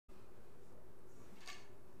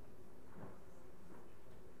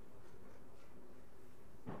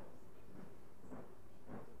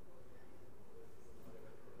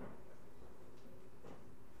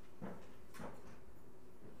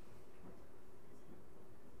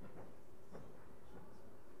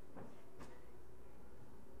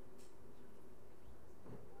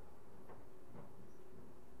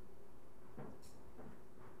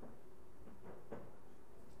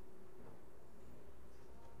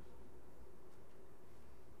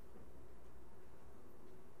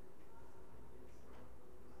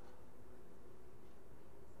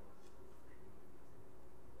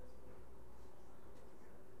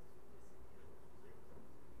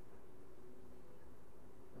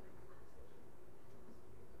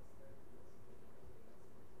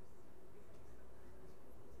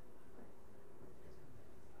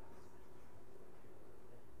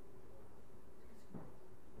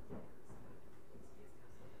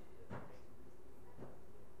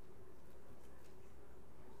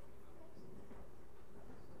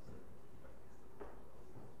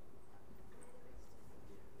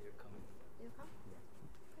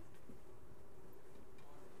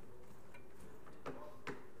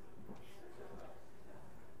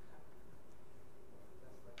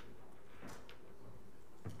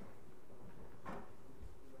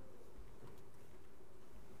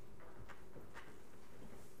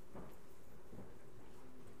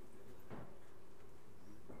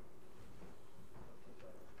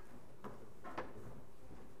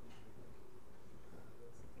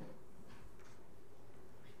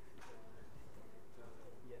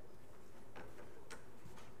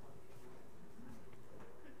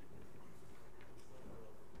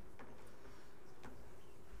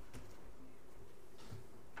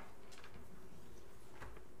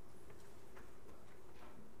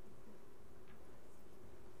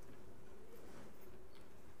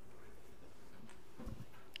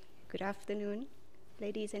Good afternoon,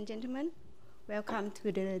 ladies and gentlemen. Welcome to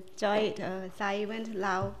the joint side event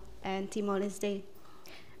Laos and Timor-Leste.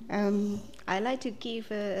 I'd like to give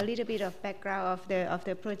a little bit of background of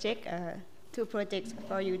the project. Two projects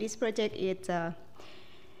for you. This project is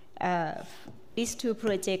these two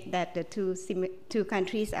projects that the two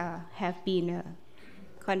countries have been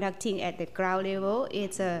conducting at the ground level.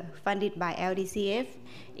 It's funded by LDCF.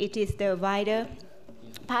 It is the wider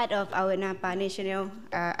part of our NAPA National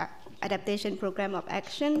Adaptation Program of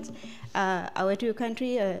Action. Our two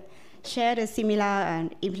countries share a similar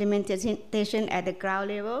implementation at the ground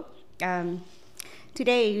level.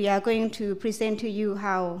 Today we are going to present to you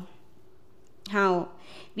how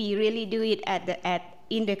we really do it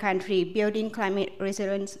in the country, building climate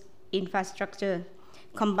resilience infrastructure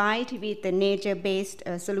combined with the nature-based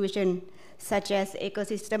solution such as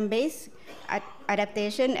ecosystem-based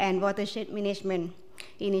adaptation and watershed management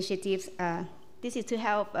initiatives. This is to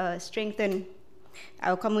help strengthen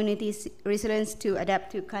our community's resilience to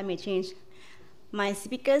adapt to climate change. My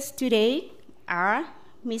speakers today are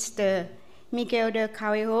Mr. Miguel de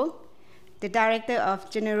Carvalho, the Director of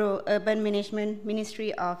General Urban Management,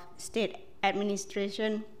 Ministry of State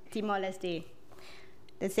Administration, Timor-Leste.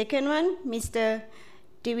 The second one, Mr.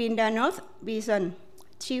 Devindra Bison,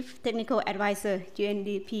 Chief Technical Advisor,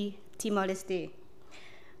 UNDP, Timor-Leste.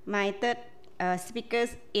 My third speaker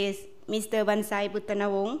is Mr. Vansai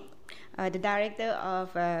Buttanawong, the Director of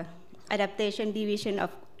Adaptation Division of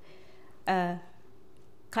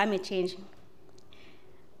Climate Change.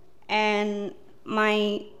 And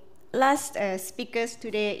my last speaker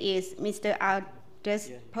today is Mr.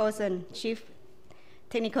 Aldous Paulson, Chief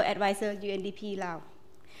Technical Advisor, UNDP Laos.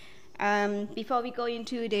 Before we go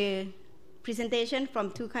into the presentation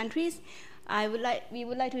from two countries, we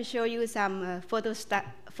would like to show you some photo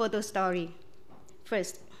story.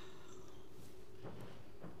 First,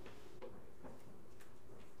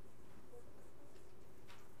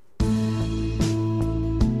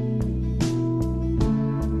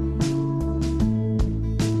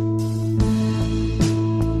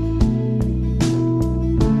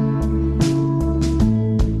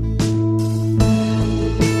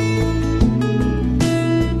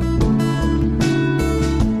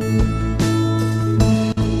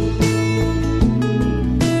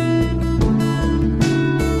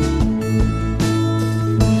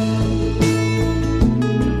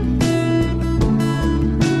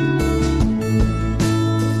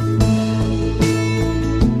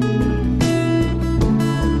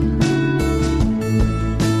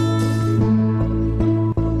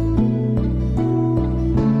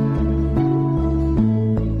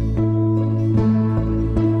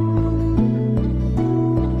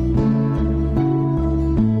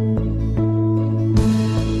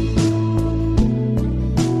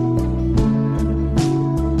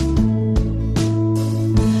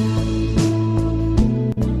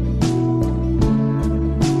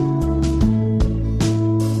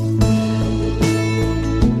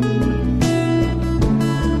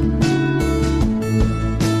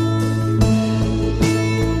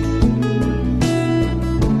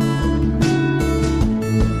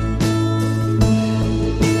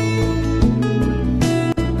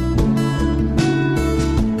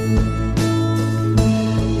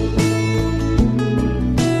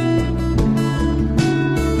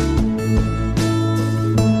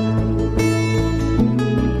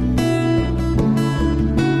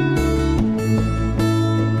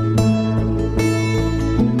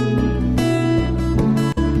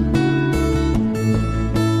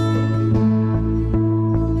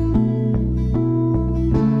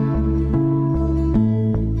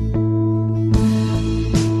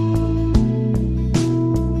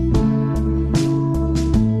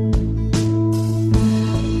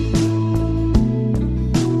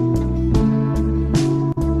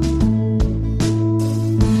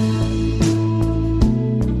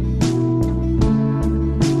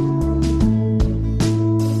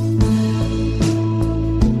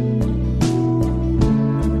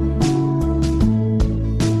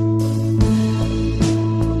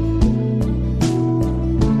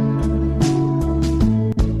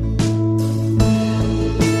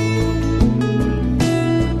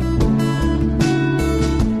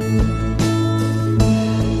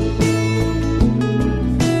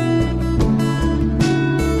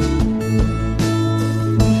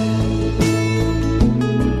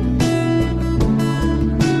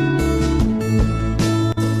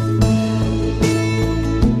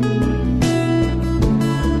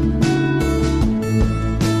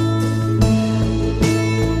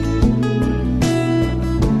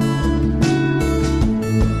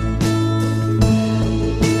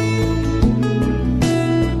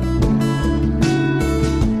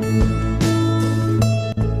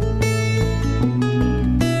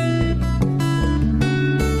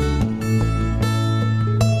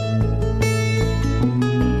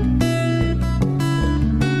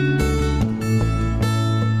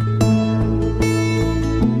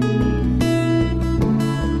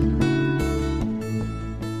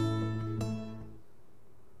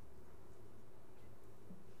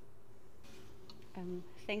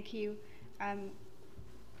 Thank you.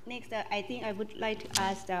 Next, I think I would like to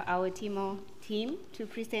ask our Timor team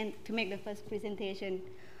to make the first presentation.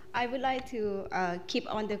 I would like to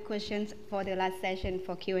keep on the questions for the last session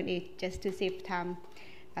for Q&A, just to save time.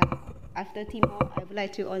 After Timor, I would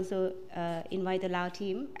like to also invite the Lao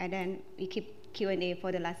team, and then we keep Q&A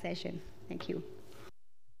for the last session. Thank you.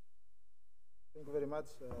 Thank you very much,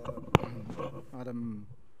 Madam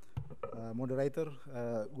Moderator.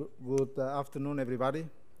 Good afternoon, everybody.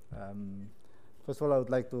 First of all, I would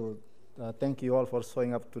like to thank you all for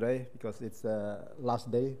showing up today, because it's the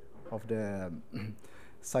last day of the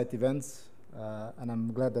site events, and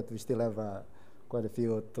I'm glad that we still have quite a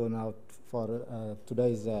few turnout for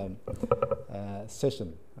today's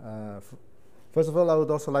session. First of all, I would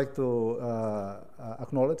also like to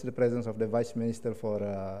acknowledge the presence of the Vice Minister for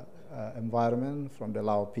Environment from the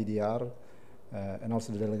LaoPDR, and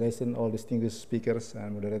also the delegation, all distinguished speakers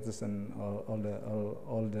and moderators, and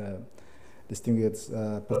all the distinguished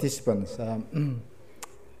participants.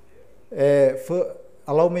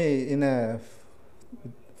 Allow me in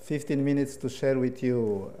 15 minutes to share with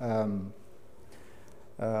you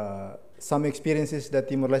some experiences that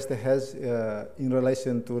Timor-Leste has in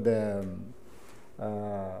relation to the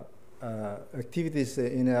activities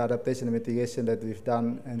in adaptation and mitigation that we've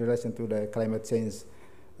done in relation to the climate change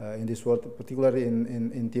in this world, particularly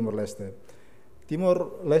in Timor-Leste.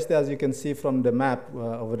 Timor-Leste, as you can see from the map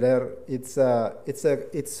over there,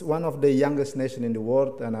 it's one of the youngest nations in the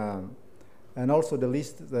world, and also the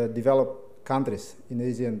least developed countries in the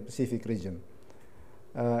Asian Pacific region.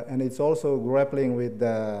 And it's also grappling with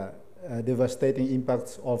the devastating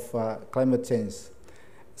impacts of climate change.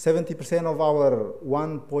 70% of our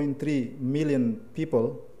 1.3 million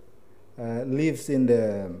people lives in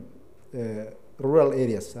the rural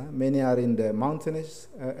areas. Many are in the mountainous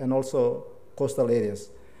and also coastal areas,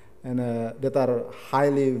 and that are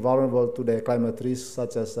highly vulnerable to the climate risks,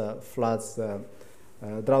 such as floods,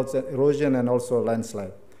 droughts, erosion, and also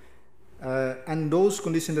landslide. And those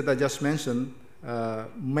conditions that I just mentioned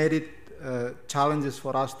made it challenges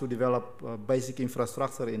for us to develop basic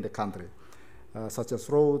infrastructure in the country, such as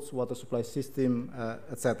roads, water supply system,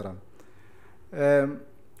 etc.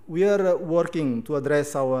 We are working to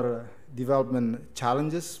address our development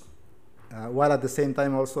challenges, while at the same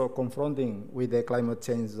time also confronting with the climate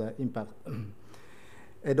change impact.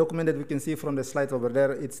 A document that we can see from the slide over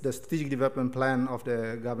there, it's the Strategic Development Plan of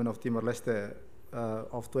the Government of Timor-Leste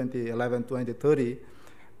of 2011-2030,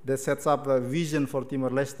 that sets up a vision for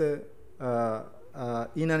Timor-Leste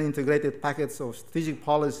in an integrated package of strategic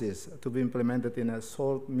policies to be implemented in a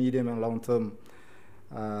short, medium, and long term.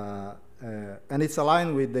 And it's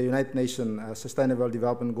aligned with the United Nations Sustainable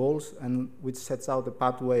Development Goals, and which sets out a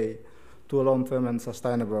pathway to a long-term and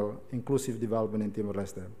sustainable inclusive development in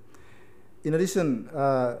Timor-Leste. In addition,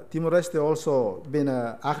 Timor-Leste also been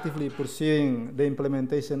actively pursuing the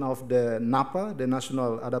implementation of the NAPA, the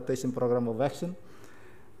National Adaptation Program of Action,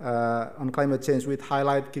 on climate change, with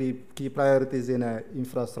highlight key priorities in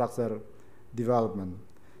infrastructure development.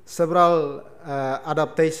 Several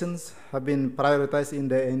adaptations have been prioritized in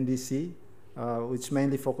the NDC, which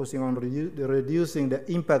mainly focusing on reducing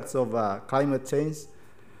the impacts of climate change,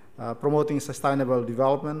 promoting sustainable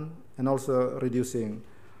development, and also reducing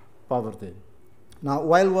poverty. Now,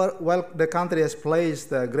 while the country has placed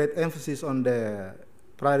great emphasis on the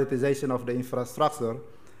prioritization of the infrastructure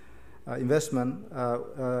investment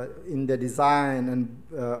in the design and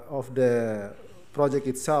of the project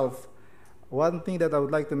itself, one thing that I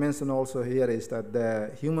would like to mention also here is that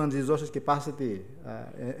the human resources capacity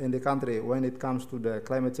in the country, when it comes to the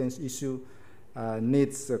climate change issue,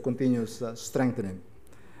 needs continuous strengthening.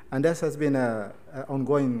 And this has been an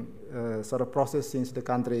ongoing sort of process since the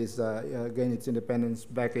country gained its independence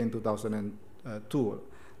back in 2002,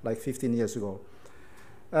 like 15 years ago.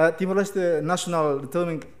 Timor-Leste National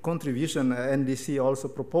Determined Contribution, NDC, also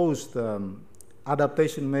proposed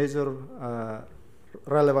adaptation measure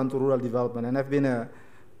relevant to rural development, and have been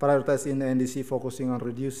prioritized in the NDC, focusing on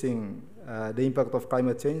reducing the impact of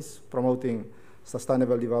climate change, promoting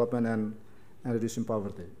sustainable development, and reducing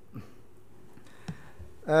poverty.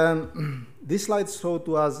 These slides show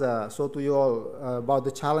to you all about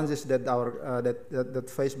the challenges that that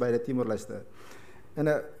faced by the Timor-Leste,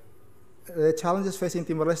 and the challenges facing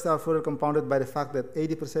Timor-Leste are further compounded by the fact that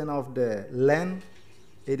 80% of the land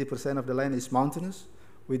is mountainous,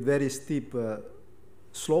 with very steep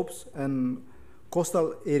slopes, and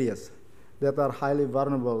coastal areas that are highly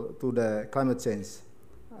vulnerable to the climate change.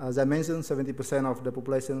 As I mentioned, 70% of the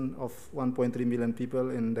population of 1.3 million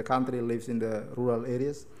people in the country lives in the rural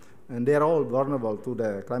areas, and they are all vulnerable to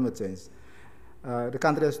the climate change. The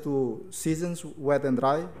country has two seasons, wet and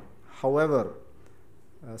dry. However,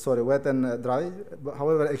 wet and dry.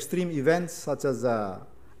 However, extreme events such as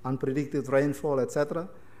unpredicted rainfall, etc.,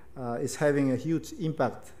 is having a huge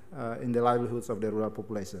impact in the livelihoods of the rural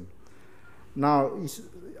population. Now,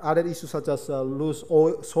 other issues such as loose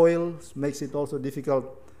soil makes it also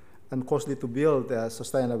difficult and costly to build a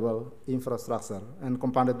sustainable infrastructure, and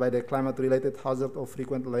compounded by the climate-related hazard of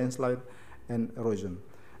frequent landslide and erosion.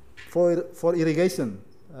 For irrigation,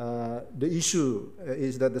 the issue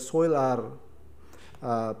is that the soil are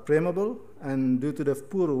permeable, and due to the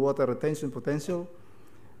poor water retention potential,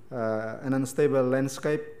 an unstable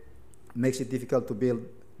landscape makes it difficult to build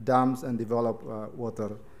dams and develop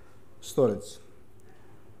water storage.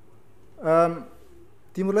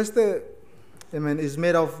 Timor-Leste, is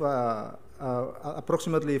made of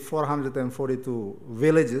approximately 442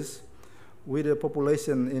 villages, with a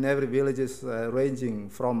population in every village ranging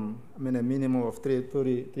from a minimum of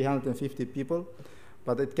 350 people,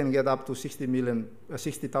 but it can get up to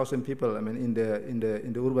 60,000 people in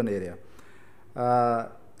the urban area.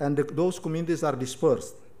 And those communities are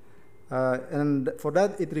dispersed. And for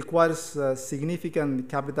that, it requires significant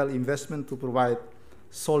capital investment to provide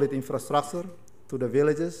solid infrastructure to the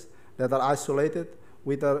villages that are isolated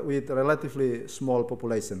with a relatively small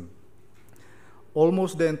population.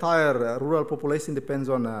 Almost the entire rural population depends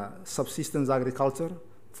on subsistence agriculture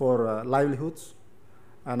for livelihoods,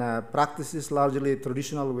 and practices largely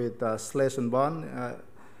traditional with slash and burn,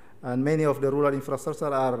 and many of the rural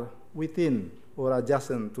infrastructure are within or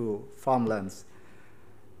adjacent to farmlands.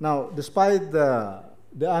 Now, despite the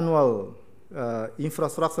annual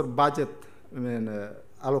infrastructure budget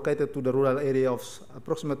allocated to the rural area of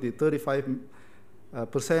approximately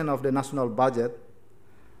 35% of the national budget,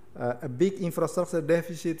 a big infrastructure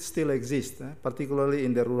deficit still exists, particularly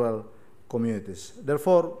in the rural communities.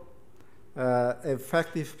 Therefore,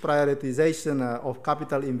 effective prioritization of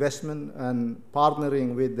capital investment and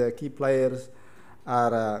partnering with the key players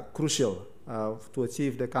are crucial to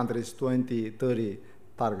achieve the country's 2030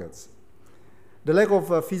 targets. The lack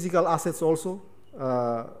of physical assets also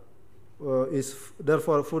is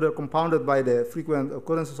therefore further compounded by the frequent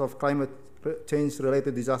occurrences of climate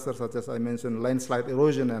change-related disasters, such as I mentioned, landslide,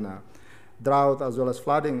 erosion, and drought, as well as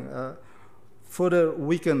flooding, further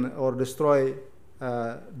weaken or destroy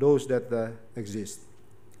those that exist.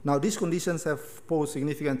 Now, these conditions have posed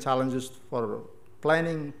significant challenges for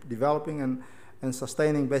planning, developing, and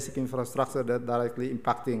sustaining basic infrastructure that directly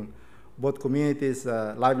impacting both communities'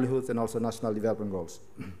 livelihoods and also national development goals.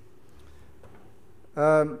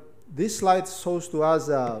 This slide shows to us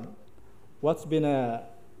what's been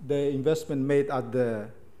the investment made at the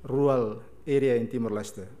rural area in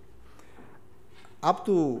Timor-Leste.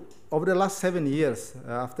 Over the last 7 years,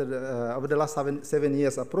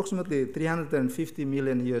 approximately $350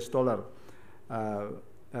 million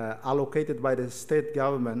allocated by the state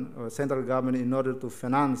government or central government in order to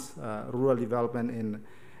finance rural development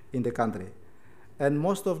in the country. And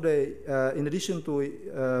most of the, in addition to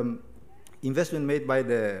investment made by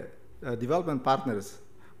the development partners,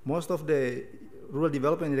 most of the rural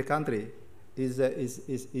development in the country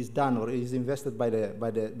is done or is invested by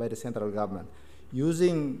the central government,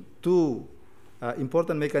 using two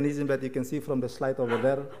important mechanisms that you can see from the slide over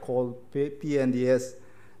there, called PNDS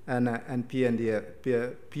and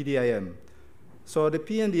PDIM. So the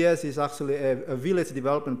PNDS is actually a village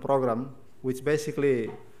development program, which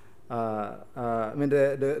basically,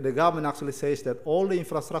 the government actually says that all the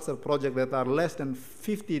infrastructure projects that are less than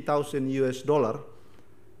 $50,000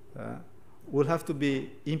 will have to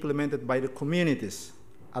be implemented by the communities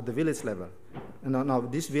at the village level. Now,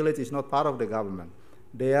 this village is not part of the government.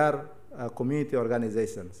 They are community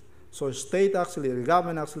organizations. So the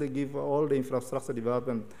government actually give all the infrastructure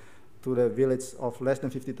development to the village of less than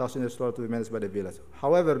 $50,000 to be managed by the village.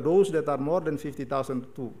 However, those that are more than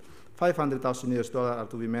 $50,000 to $500,000 are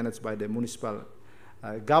to be managed by the municipal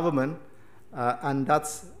government, and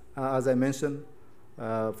that's, as I mentioned,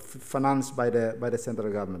 financed by the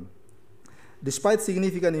central government. Despite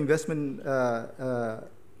significant investment,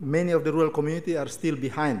 many of the rural community are still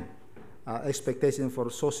behind expectations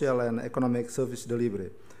for social and economic service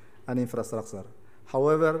delivery and infrastructure.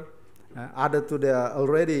 However, added to the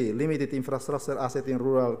already limited infrastructure asset in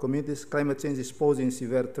rural communities, climate change is posing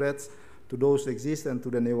severe threats to those that exist and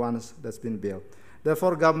to the new ones that's been built.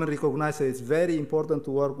 Therefore, government recognizes it's very important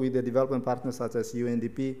to work with the development partners such as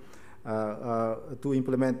UNDP to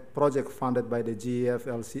implement projects funded by the GEF,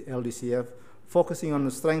 LDCF, focusing on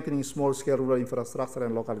strengthening small-scale rural infrastructure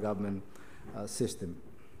and local government system.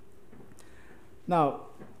 Now,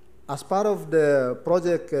 as part of the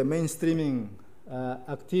project mainstreaming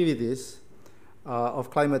activities, of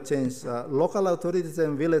climate change, local authorities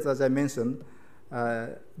and villages, as I mentioned,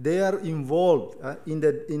 they are involved in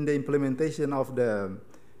the implementation of the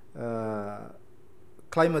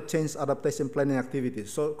climate change adaptation planning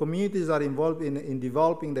activities. So communities are involved in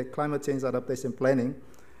developing the climate change adaptation planning,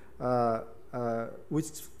 which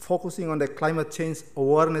is focusing on the climate change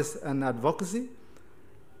awareness and advocacy,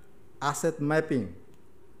 asset mapping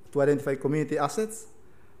to identify community assets,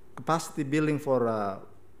 capacity building for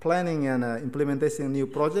planning and implementation of new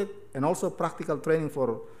projects, and also practical training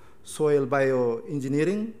for soil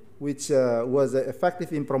bioengineering, which was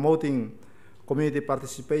effective in promoting community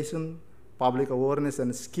participation, public awareness,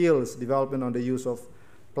 and skills development on the use of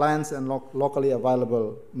plants and locally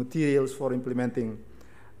available materials for implementing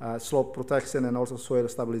slope protection and also soil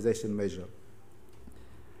stabilization measure.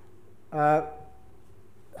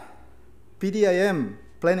 PDIM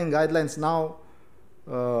planning guidelines now,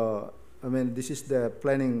 I mean, this is the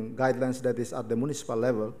planning guidelines that is at the municipal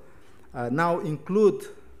level, now includes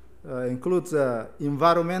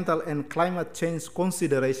environmental and climate change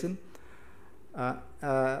consideration,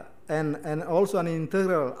 and also an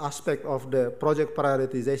integral aspect of the project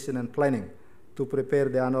prioritization and planning to prepare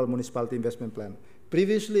the annual municipality investment plan.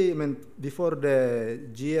 Previously, I mean, before the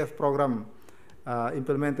GF program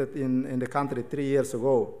implemented in the country 3 years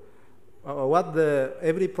ago,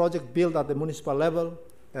 every project built at the municipal level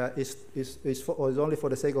is only for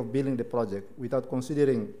the sake of building the project without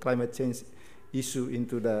considering climate change issue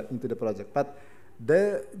into the project. But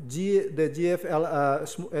the GFL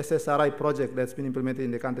SSRI project that's been implemented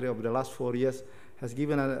in the country over the last 4 years has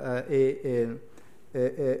given an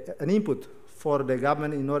input for the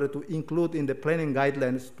government in order to include in the planning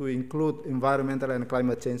guidelines to include environmental and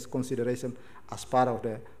climate change consideration as part of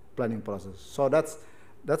the planning process. So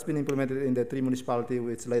that's been implemented in the 3 municipalities,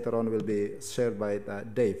 which later on will be shared by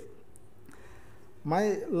Dave.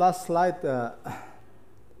 My last slide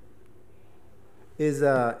is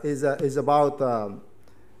about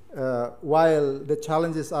while the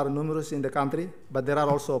challenges are numerous in the country, but there are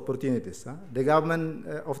also opportunities. The government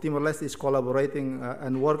of Timor-Leste is collaborating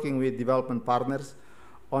and working with development partners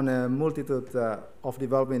on a multitude of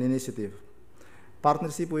development initiatives.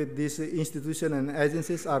 Partnership with these institutions and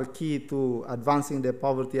agencies are key to advancing the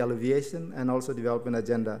poverty alleviation and also development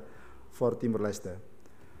agenda for Timor-Leste.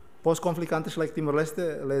 Post-conflict countries like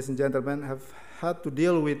Timor-Leste, ladies and gentlemen, have had to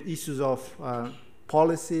deal with issues of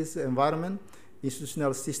policies, environment,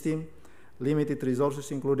 institutional system, limited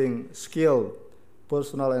resources, including skilled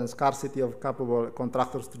personnel and scarcity of capable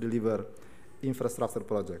contractors to deliver infrastructure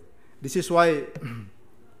projects. This is why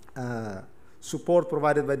support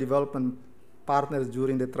provided by development partners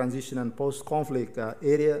during the transition and post-conflict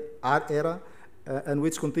era, and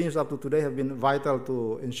which continues up to today, have been vital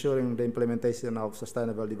to ensuring the implementation of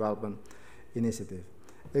sustainable development initiatives.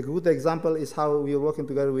 A good example is how we are working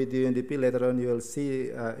together with the UNDP. Later on, you will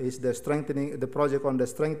see is the project on the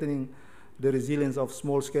strengthening the resilience of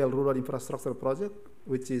small-scale rural infrastructure project,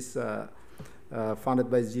 which is funded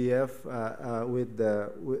by GF,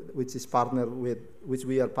 which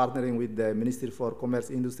we are partnering with the Ministry for Commerce,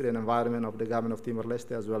 Industry and Environment of the Government of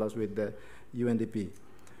Timor-Leste, as well as with the UNDP.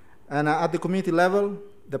 And at the community level,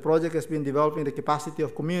 the project has been developing the capacity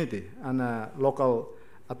of community and local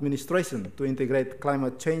administration to integrate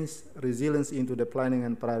climate change resilience into the planning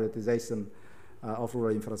and prioritization of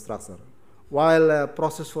rural infrastructure. While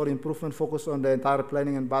process for improvement focus on the entire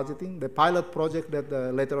planning and budgeting, the pilot project that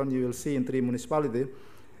later on you will see in 3 municipalities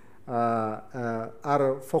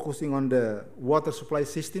are focusing on the water supply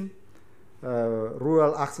system,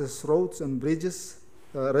 rural access roads and bridges,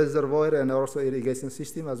 reservoir and also irrigation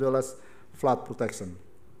system, as well as flood protection.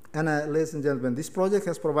 And ladies and gentlemen, this project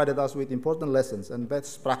has provided us with important lessons and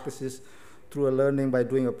best practices through a learning by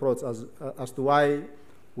doing approach as to why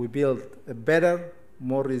we build a better,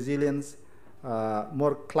 more resilient,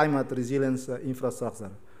 more climate resilience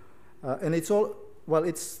infrastructure. And it's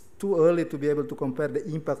too early to be able to compare the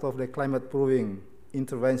impact of the climate proving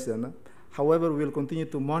intervention. However, we'll continue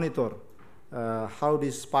to monitor how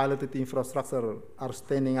these piloted infrastructure are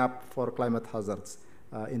standing up for climate hazards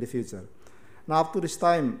in the future. Now, up to this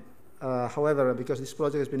time, however, because this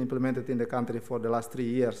project has been implemented in the country for the last 3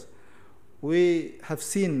 years, we have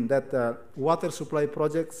seen that water supply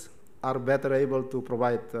projects are better able to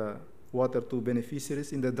provide water to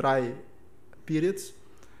beneficiaries in the dry periods.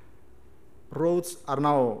 Roads are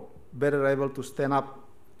now better able to stand up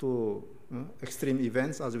to extreme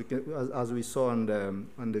events, as we saw on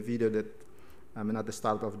the video that at the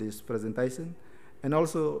start of this presentation. And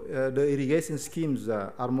also the irrigation schemes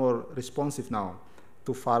are more responsive now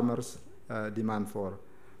to farmers' demand for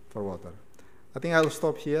water. I think I'll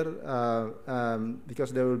stop here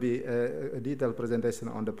because there will be a detailed presentation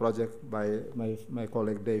on the project by my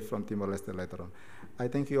colleague Dave from Timor-Leste later on. I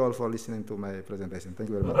thank you all for listening to my presentation. Thank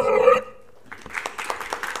you very much.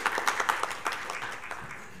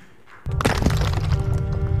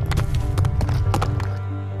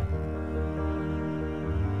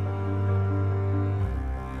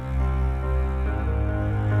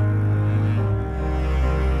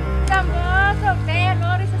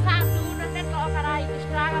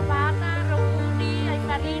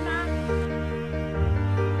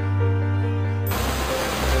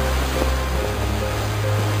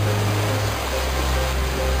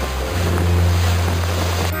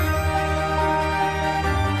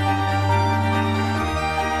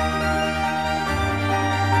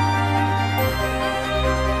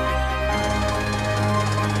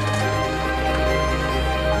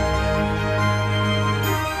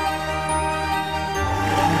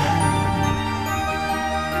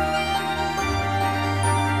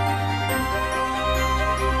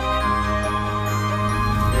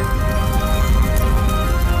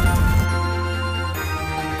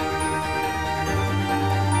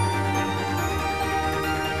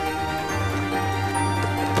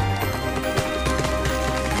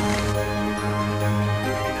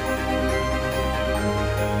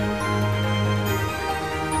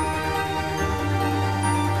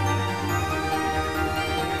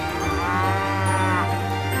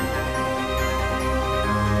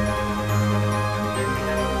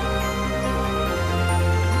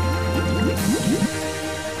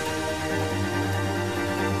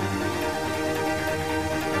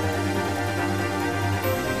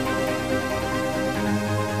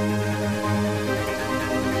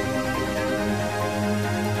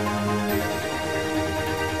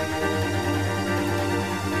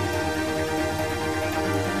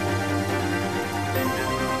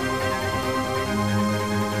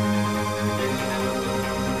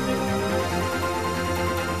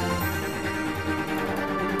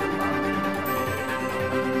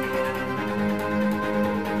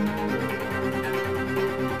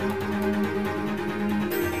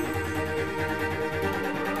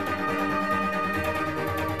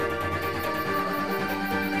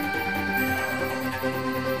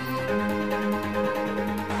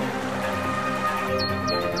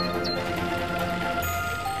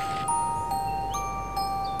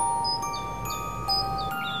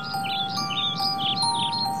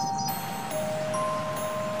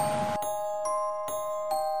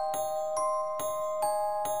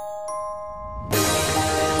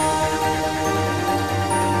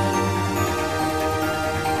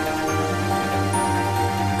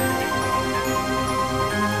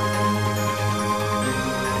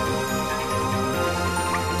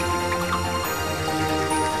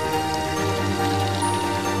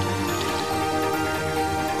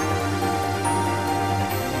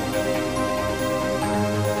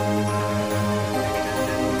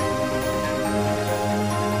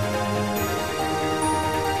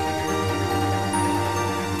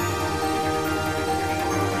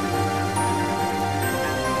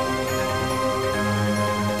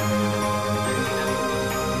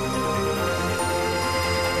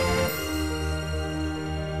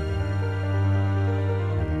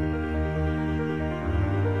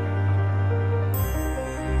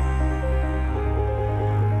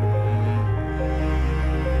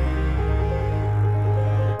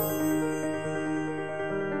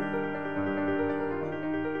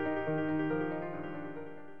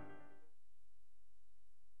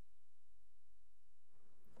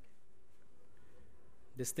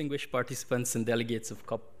 Distinguished participants and delegates of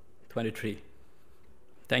COP23,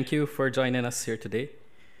 thank you for joining us here today.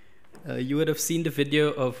 You would have seen the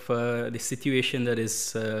video of the situation that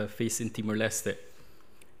is facing Timor-Leste.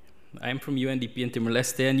 I'm from UNDP in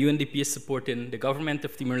Timor-Leste, and UNDP is supporting the government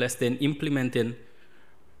of Timor-Leste in implementing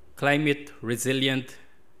climate resilient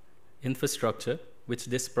infrastructure, which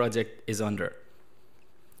this project is under.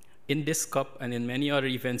 In this COP and in many other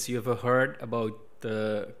events, you have heard about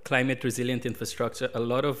climate resilient infrastructure. A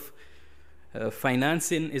lot of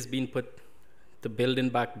financing is being put to building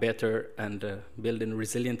back better and building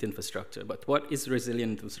resilient infrastructure. But what is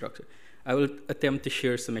resilient infrastructure? I will attempt to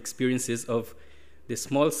share some experiences of the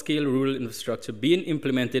small-scale rural infrastructure being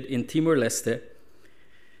implemented in Timor-Leste.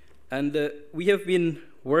 And we have been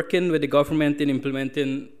working with the government in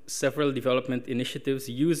implementing several development initiatives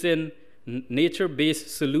using nature-based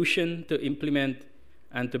solution to implement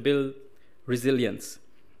and to build resilience.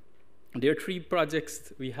 There are 3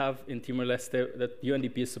 projects we have in Timor-Leste that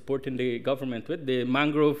UNDP is supporting the government with. The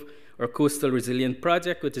Mangrove or Coastal Resilient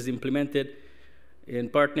Project, which is implemented in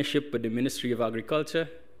partnership with the Ministry of Agriculture.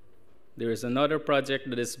 there is another project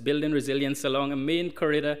that is building resilience along a main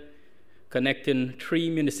corridor connecting 3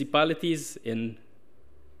 municipalities in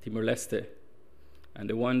Timor-Leste. And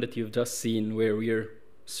the one that you've just seen, where we're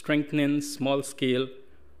strengthening small-scale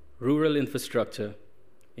rural infrastructure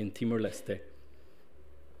in Timor-Leste.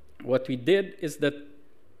 What we did is that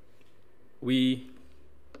we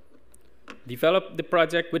developed the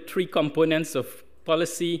project with 3 components of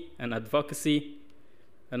policy and advocacy,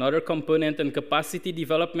 another component in capacity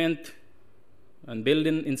development and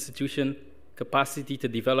building institution capacity to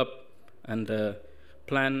develop and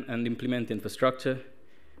plan and implement infrastructure,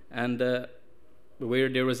 and where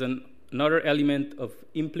there was another element of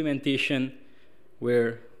implementation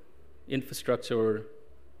where infrastructure were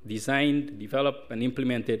designed, developed, and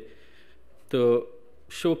implemented to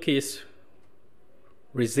showcase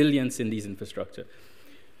resilience in these infrastructure.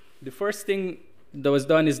 The first thing that was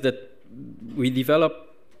done is that we developed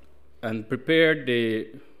and prepared the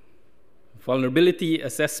vulnerability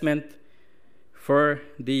assessment for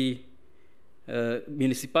the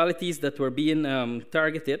municipalities that were being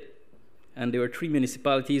targeted. And there were 3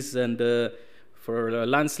 municipalities, and for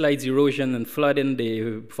landslides, erosion, and flooding,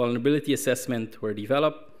 the vulnerability assessment were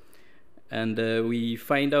developed. And we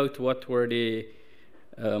find out what were the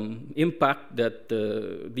impact that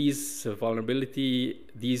these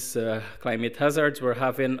climate hazards were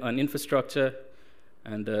having on infrastructure,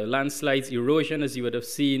 and landslides, erosion, as you would have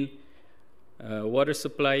seen, water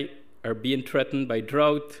supply are being threatened by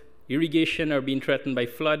drought, irrigation are being threatened by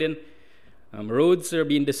flooding, roads are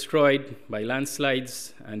being destroyed by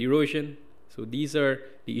landslides and erosion. So these are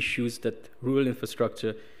the issues that rural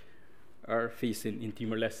infrastructure are facing in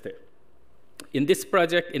Timor-Leste. In this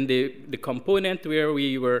project, in the component where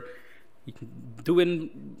we were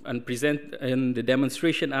doing and present in the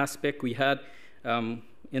demonstration aspect, we had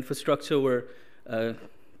infrastructure were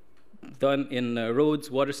done in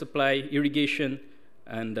roads, water supply, irrigation,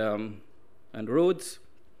 and roads.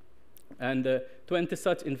 And 20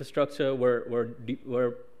 such infrastructure were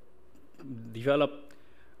developed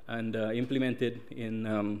and implemented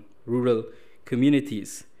in rural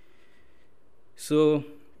communities. So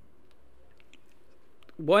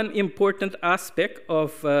one important aspect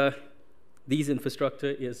of these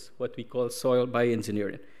infrastructure is what we call soil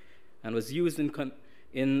bioengineering, and was used in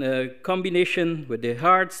combination with the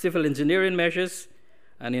hard civil engineering measures,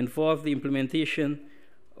 and involved the implementation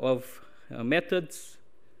of methods,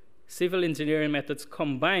 civil engineering methods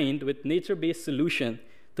combined with nature-based solution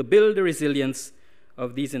to build the resilience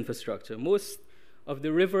of these infrastructure. Most of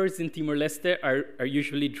the rivers in Timor-Leste are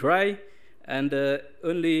usually dry and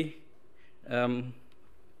only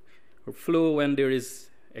flow when there is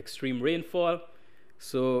extreme rainfall.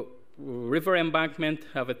 So river embankment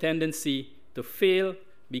have a tendency to fail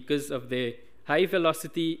because of the high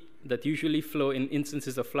velocity that usually flow in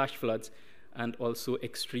instances of flash floods, and also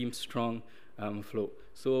extreme strong flow.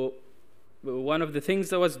 So one of the things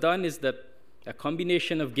that was done is that a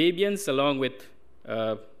combination of gabions along with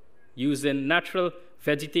using natural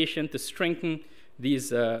vegetation to strengthen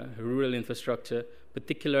these rural infrastructure,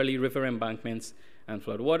 particularly river embankments and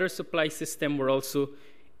flood water supply system, were also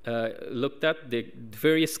looked at. The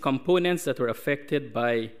various components that were affected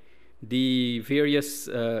by the various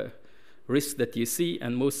risks that you see,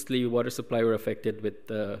 and mostly water supply were affected with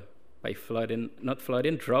by flooding, not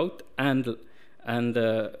flooding, drought, and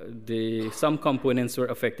some components were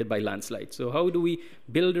affected by landslides. So how do we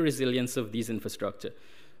build the resilience of these infrastructure?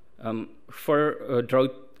 For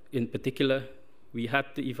drought in particular, we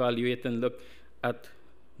had to evaluate and look at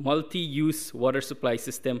multi-use water supply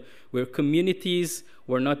system where communities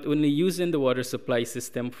were not only using the water supply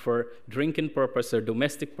system for drinking purpose or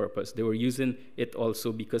domestic purpose, they were using it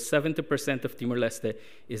also because 70% of Timor-Leste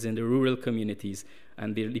is in the rural communities,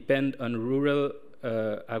 and they depend on rural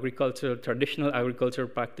agriculture, traditional agricultural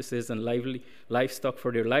practices and livestock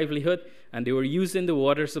for their livelihood, and they were using the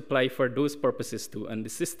water supply for those purposes too, and the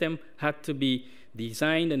system had to be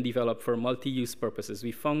designed and developed for multi-use purposes.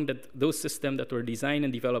 We found that those systems that were designed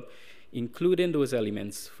and developed, including those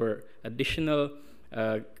elements for additional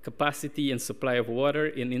capacity and supply of water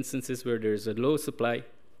in instances where there's a low supply,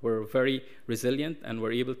 were very resilient and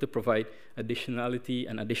were able to provide additionality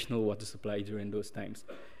and additional water supply during those times.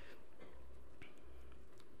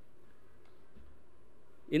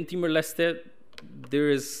 In Timor-Leste, there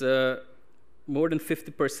is more than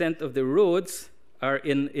 50% of the roads are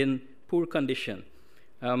in poor condition.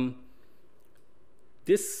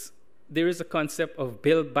 There is a concept of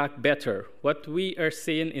build back better. What we are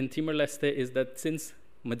saying in Timor-Leste is that since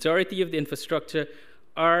majority of the infrastructure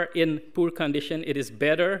are in poor condition, it is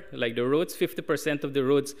better, like the roads, 50% of the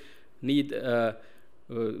roads need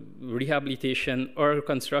rehabilitation or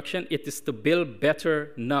construction. It is to build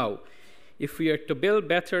better now. If we are to build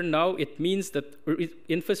better now, it means that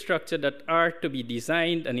infrastructure that are to be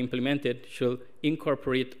designed and implemented should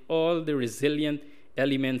incorporate all the resilient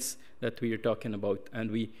elements that we are talking about and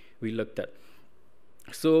we looked at.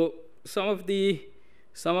 So some of the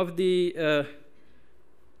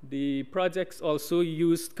projects also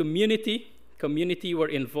used community. Community were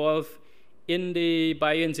involved in the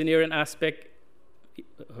bioengineering aspect.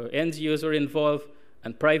 NGOs were involved,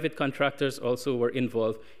 and private contractors also were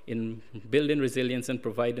involved in building resilience and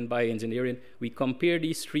providing bioengineering. We compared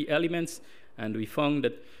these three elements, and we found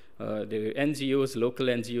that the NGOs, local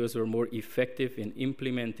NGOs, were more effective in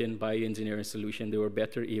implementing bioengineering solutions. They were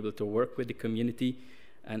better able to work with the community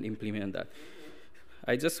and implement that.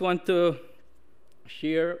 I just want to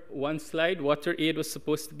share one slide. WaterAid was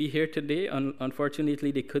supposed to be here today.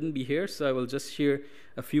 Unfortunately, they couldn't be here, so I will just share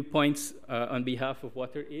a few points on behalf of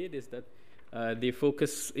WaterAid. Is that their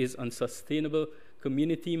focus is on sustainable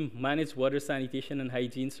community-managed water sanitation and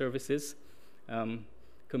hygiene services,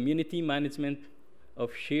 community management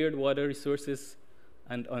of shared water resources,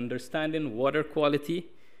 and understanding water quality.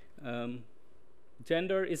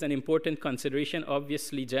 Gender is an important consideration.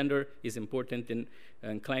 Obviously, gender is important in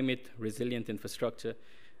climate-resilient infrastructure.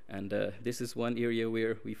 And this is one area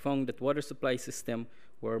where we found that water supply systems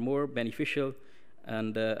were more beneficial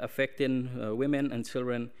and affecting women and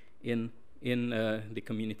children in the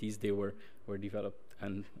communities they were developed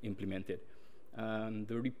and implemented.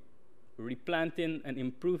 The replanting and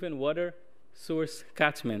improving water source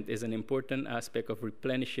catchment is an important aspect of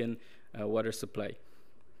replenishing water supply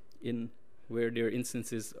where there are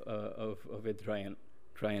instances of it drying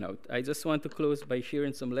out. I just want to close by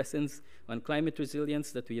sharing some lessons on climate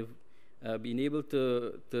resilience that we have been able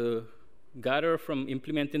to gather from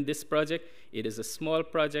implementing this project. It is a small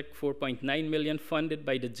project, 4.9 million, funded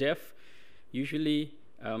by the GEF. Usually,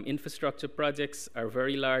 infrastructure projects are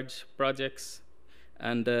very large projects.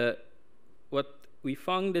 And what we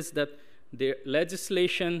found is that the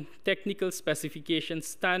legislation, technical specifications,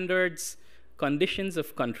 standards, conditions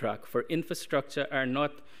of contract for infrastructure are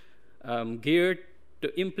not geared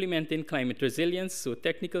to implementing climate resilience. So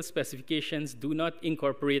technical specifications do not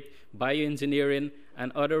incorporate bioengineering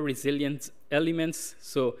and other resilience elements.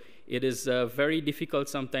 So it is very difficult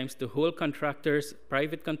sometimes to hold contractors,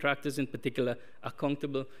 private contractors in particular,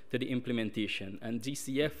 accountable to the implementation. And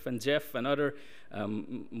GCF and GEF and other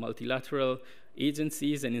multilateral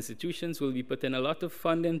agencies and institutions will be putting a lot of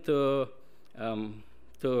funding to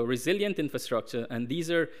resilient infrastructure, and these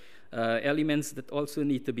are elements that also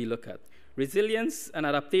need to be looked at. Resilience and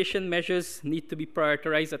adaptation measures need to be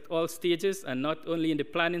prioritized at all stages, and not only in the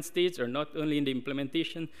planning stage or not only in the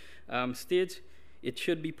implementation stage. It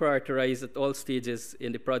should be prioritized at all stages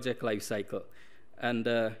in the project life cycle. And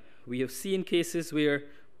we have seen cases where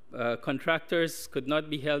contractors could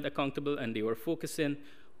not be held accountable, and they were focusing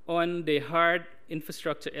on the hard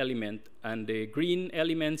infrastructure element, and the green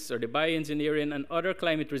elements or the bioengineering and other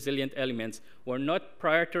climate resilient elements were not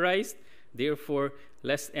prioritized. Therefore,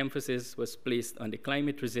 less emphasis was placed on the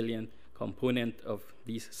climate resilient component of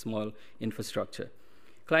these small infrastructure.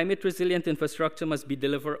 Climate resilient infrastructure must be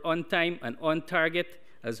delivered on time and on target.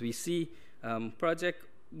 As we see, project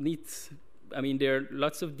needs, there are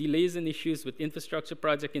lots of delays and issues with infrastructure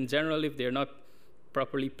project in general if they're not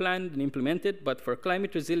properly planned and implemented, but for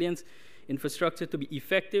climate resilience infrastructure to be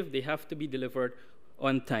effective, they have to be delivered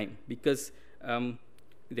on time, because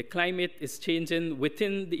the climate is changing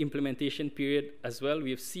within the implementation period as well.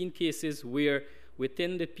 We have seen cases where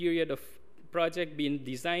within the period of project being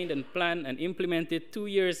designed and planned and implemented, 2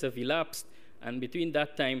 years have elapsed, and between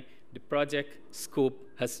that time, the project scope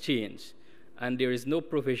has changed. And there is no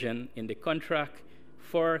provision in the contract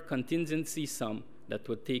for contingency sum that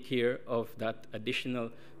would take care of that additional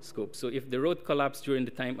scope. So if the road collapsed during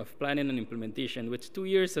the time of planning and implementation, which 2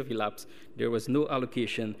 years have elapsed, there was no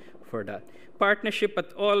allocation for that. Partnership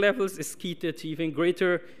at all levels is key to achieving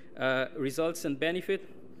greater results and benefit.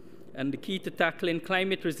 And the key to tackling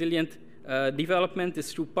climate resilient development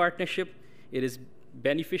is through partnership. It is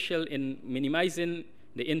beneficial in minimizing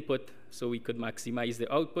the input so we could maximize the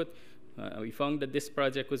output. We found that this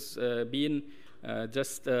project was being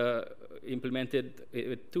just implemented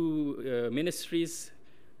with 2 ministries.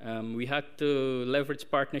 We had to leverage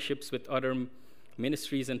partnerships with other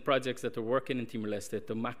ministries and projects that are working in Timor-Leste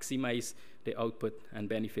to maximize the output and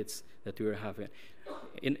benefits that we were having.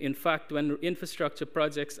 In fact, when infrastructure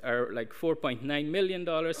projects are like $4.9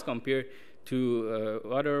 million compared to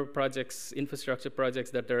other projects, infrastructure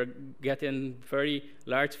projects that are getting very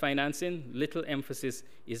large financing, little emphasis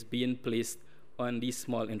is being placed on these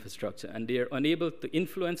small infrastructure, and they are unable to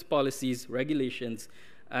influence policies, regulations,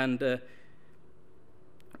 and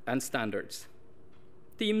standards.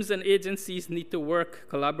 Teams and agencies need to work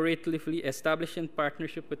collaboratively, establishing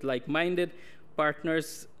partnership with like-minded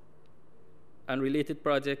partners, and related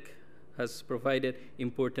project has provided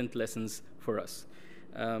important lessons for us.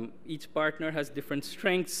 Each partner has different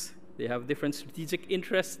strengths. They have different strategic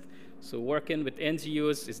interests. So working with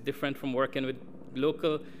NGOs is different from working with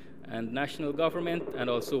local and national government, and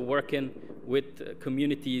also working with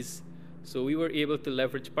communities. So we were able to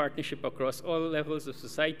leverage partnership across all levels of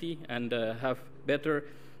society and have better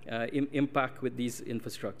impact with these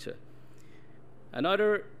infrastructure.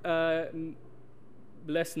 Another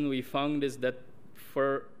lesson we found is that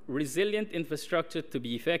for resilient infrastructure to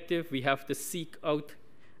be effective, we have to seek out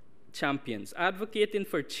champions. Advocating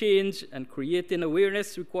for change and creating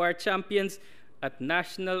awareness require champions at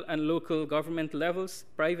national and local government levels,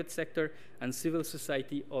 private sector, and civil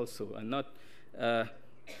society also, and not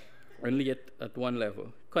only at one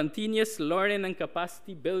level. Continuous learning and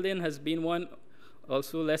capacity building has been one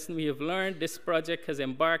also lesson we have learned. This project has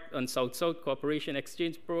embarked on South-South Cooperation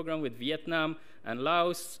Exchange Program with Vietnam and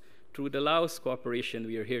Laos. Through the Laos cooperation,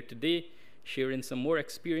 we are here today sharing some more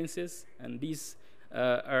experiences, and these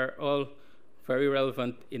are all very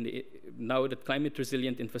relevant now that climate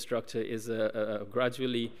resilient infrastructure is a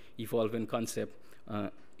gradually evolving concept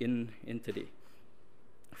in today.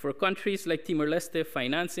 For countries like Timor-Leste,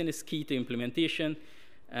 financing is key to implementation,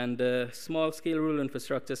 and small-scale rural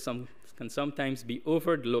infrastructure can sometimes be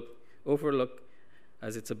overlooked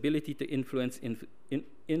as its ability to influence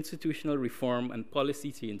institutional reform and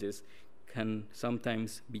policy changes can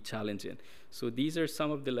sometimes be challenging. So these are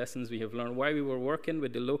some of the lessons we have learned while we were working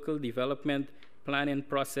with the local development planning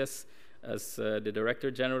process. As the Director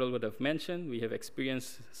General would have mentioned, we have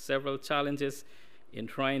experienced several challenges in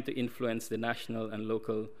trying to influence the national and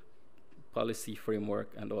local policy framework,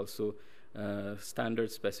 and also standard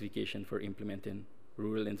specification for implementing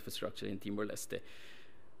rural infrastructure in Timor-Leste.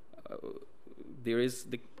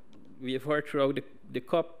 We have heard throughout the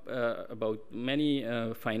COP about many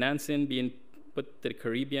financing being put to the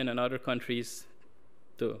Caribbean and other countries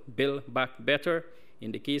to build back better.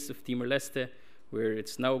 In the case of Timor-Leste, where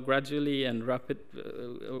it's now gradually and rapid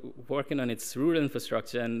working on its rural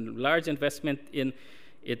infrastructure and large investment in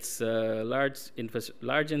its large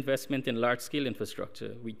investment in large-scale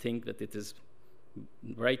infrastructure, we think that it is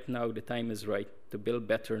right now, the time is right to build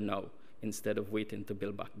better now instead of waiting to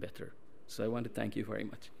build back better. So I want to thank you very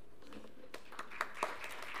much.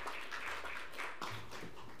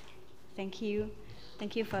 Thank you.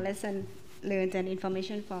 Thank you for lesson learned and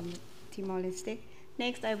information from Timor-Leste.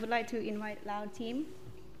 Next, I would like to invite Lao team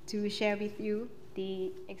to share with you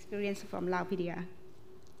the experience from LaoPDR.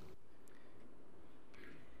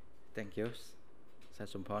 Thank you,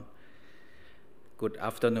 Sachumpon. Good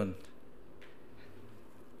afternoon.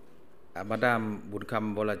 Madam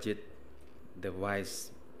Bunkam Bolajit, the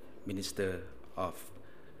Vice Minister of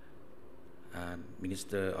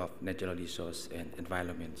Natural Resources and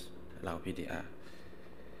Environment, LaoPDR.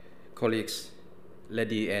 Colleagues,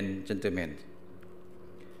 ladies and gentlemen,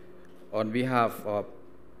 on behalf of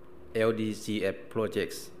LDCF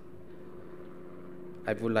projects,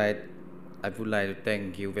 I would like to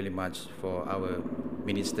thank you very much for our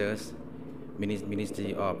ministers,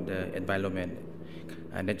 Ministry of the Environment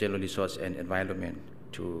and Natural Resources and Environment,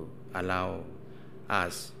 to allow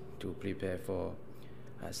us to prepare for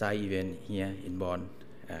a side event here in Bonn.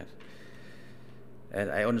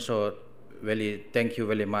 And I also really thank you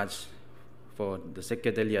very much for the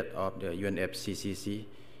Secretariat of the UNFCCC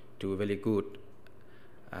to very good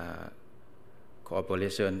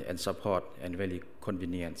cooperation and support and very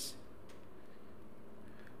convenience.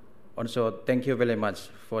 Also, thank you very much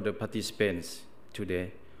for the participants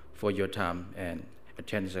today for your time and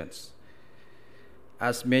attention.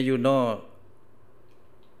 As may you know,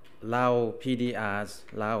 Lao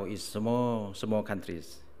is small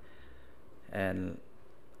countries, and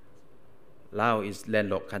Lao is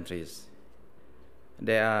landlocked countries.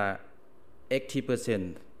 There are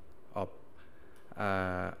 80% of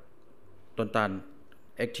total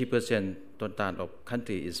of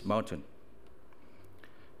country is mountain.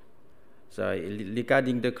 So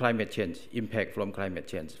regarding the climate change, impact from climate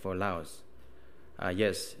change for Laos,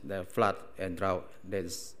 yes, the flood and drought, that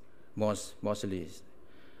is mostly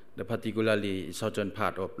the particularly southern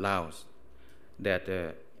part of Laos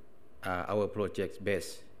that our projects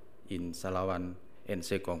based in Salawan and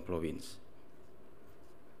Sekong province.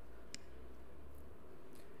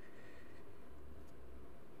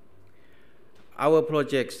 Our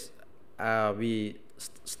projects we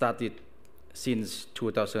started since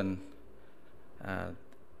 2009,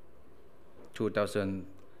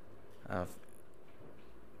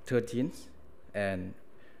 2013, and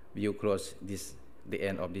we will close the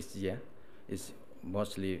end of this year. It's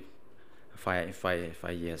mostly five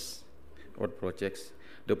years old projects.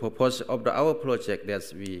 The purpose of our project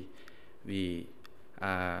that we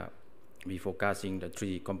focusing the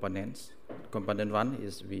three components. Component one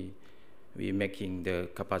is we making the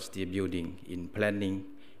capacity building in planning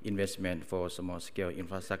investment for small scale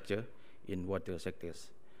infrastructure in water sectors.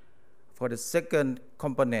 For the second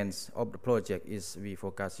component of the project is we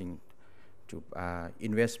focusing to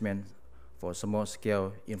investment for small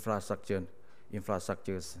scale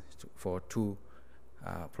infrastructures for 2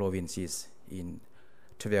 provinces in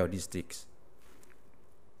 12 districts.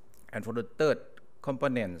 And for the third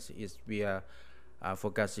component is we are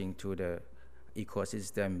focusing to the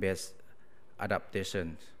ecosystem-based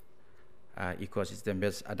adaptation.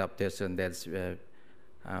 Ecosystem-based adaptation that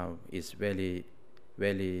is very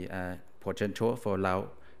potential for Lao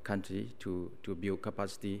country to build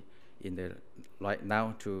capacity in the right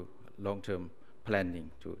now to long-term planning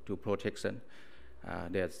to protection.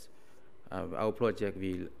 That's our project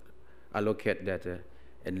will allocate that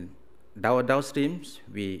and downstreams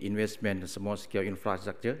we investment in small-scale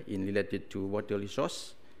infrastructure in related to water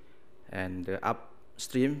resource, and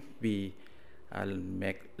upstream we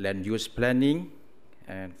make land use planning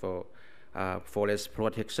and for forest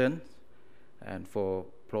protection and for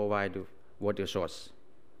provide water source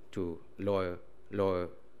to lower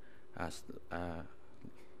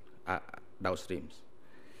downstreams.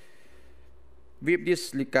 With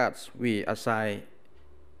this regards, we assign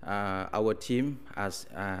our team as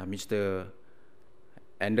Mr.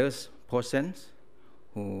 Anders Posen,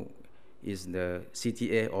 who is the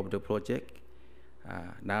CTA of the project.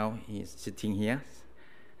 Now he's sitting here,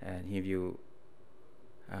 and he will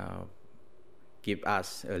give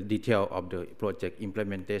us a detail of the project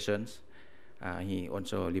implementations. He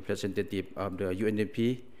also representative of the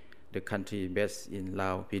UNDP, the country based in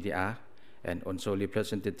LaoPDR, and also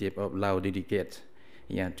representative of Lao delegate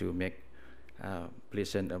here to make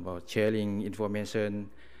present about sharing information,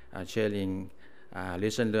 sharing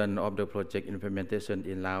lesson learned of the project implementation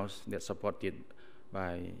in Laos that's supported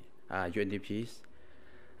by UNDPs.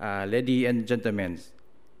 Ladies and gentlemen,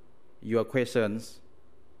 your questions,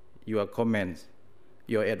 your comments,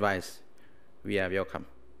 your advice, we are welcome.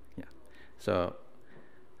 Yeah. So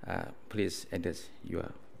please enter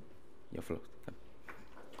your floor.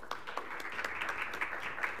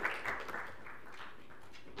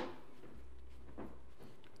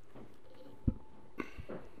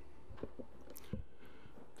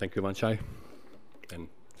 Thank you, Vanchai, and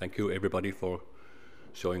thank you everybody for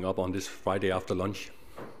showing up on this Friday after lunch.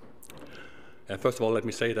 First of all, let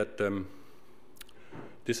me say that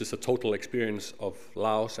this is a total experience of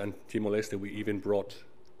Laos and Timor-Leste. We even brought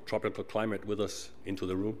tropical climate with us into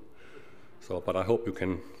the room. So, but I hope you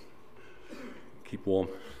can keep warm.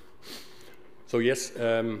 So yes,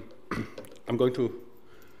 I'm going to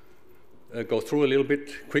go through a little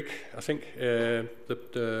bit quick, I think,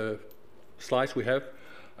 the slides we have.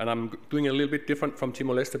 And I'm doing a little bit different from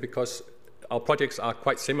Timor-Leste because our projects are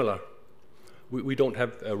quite similar. We don't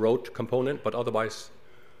have a road component, but otherwise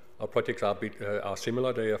our projects are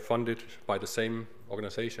similar. They are funded by the same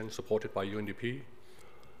organization, supported by UNDP,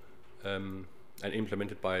 and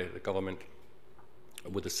implemented by the government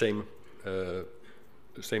with the same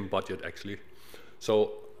budget, actually.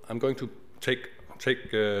 So I'm going to take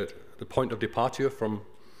the point of departure from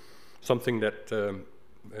something that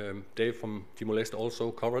Dave from Timor-Leste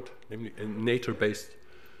also covered, namely nature-based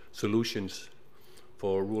solutions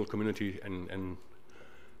for rural community and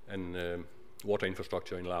water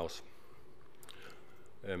infrastructure in Laos.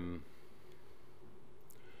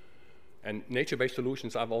 And nature-based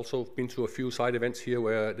solutions, I've also been to a few side events here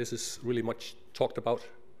where this is really much talked about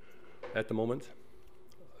at the moment.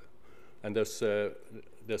 And there's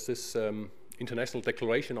this International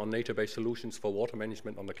Declaration on Nature-Based Solutions for Water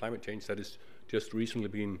Management on the Climate Change that is just recently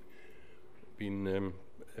been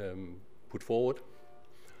put forward.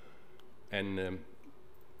 And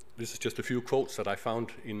this is just a few quotes that I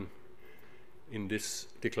found in this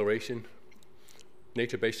declaration.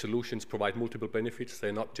 Nature-based solutions provide multiple benefits.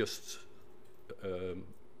 They're not just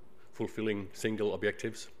fulfilling single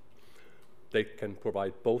objectives. They can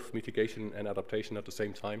provide both mitigation and adaptation at the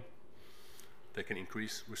same time. They can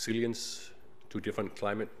increase resilience to different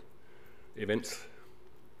climate events,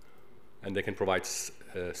 and they can provide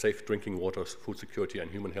safe drinking water, food security, and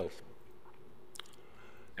human health.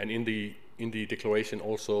 And in the declaration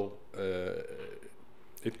also,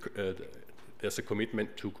 there's a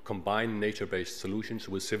commitment to combine nature-based solutions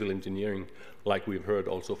with civil engineering, like we've heard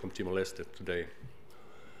also from Timor-Leste today.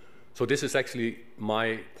 So this is actually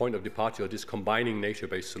my point of departure, this combining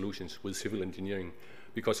nature-based solutions with civil engineering,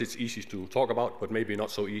 because it's easy to talk about, but maybe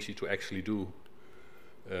not so easy to actually do.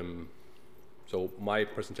 So my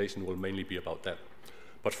presentation will mainly be about that.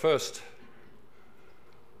 But first,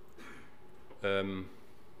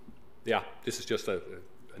 yeah, this is just a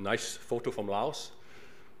nice photo from Laos.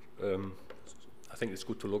 I think it's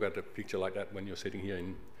good to look at a picture like that when you're sitting here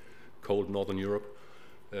in cold Northern Europe.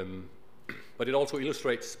 But it also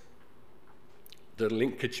illustrates the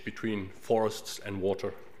linkage between forests and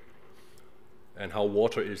water, and how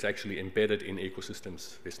water is actually embedded in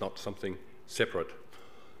ecosystems. It's not something separate.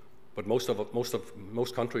 But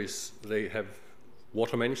most countries, they have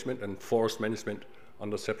water management and forest management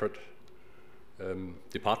under separate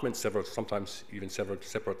departments, sometimes even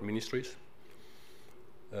separate ministries.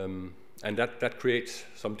 And that creates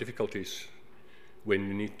some difficulties when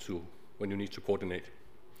you need to coordinate.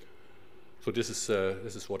 So this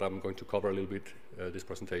is what I'm going to cover a little bit this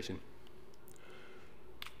presentation.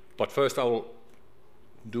 But first, I will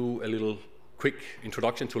do a little quick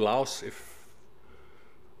introduction to Laos,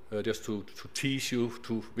 just to tease you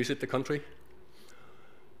to visit the country,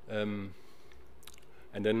 and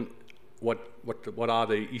then what are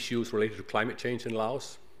the issues related to climate change in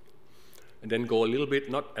Laos, and then go a little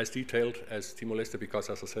bit, not as detailed as Timor-Leste, because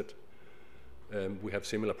as I said, we have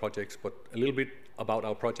similar projects, but a little bit about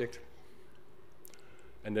our project,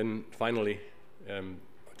 and then finally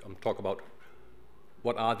talk about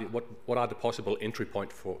what are the possible entry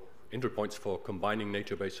points for combining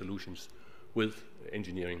nature-based solutions with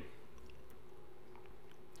engineering.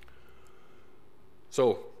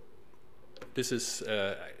 So this is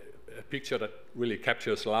a picture that really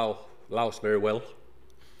captures Laos very well.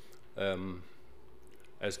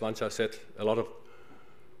 As Vancha said, a lot of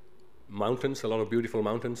mountains, a lot of beautiful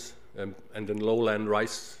mountains, and then lowland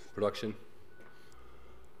rice production.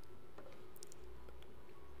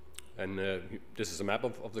 And this is a map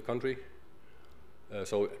of the country.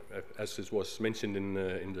 So as it was mentioned in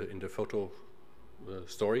the photo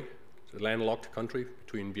story, it's a landlocked country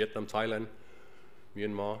between Vietnam, Thailand,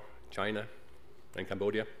 Myanmar, China, and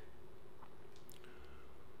Cambodia.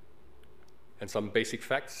 And some basic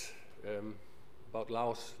facts about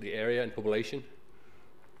Laos: the area and population,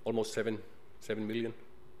 almost 7 million,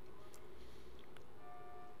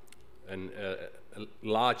 and a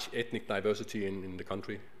large ethnic diversity in the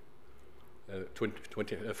country.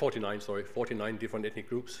 49 different ethnic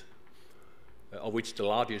groups, of which the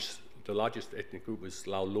largest ethnic group is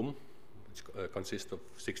Lao Lum, which consists of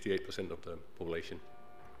 68% of the population.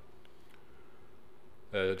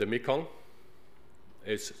 The Mekong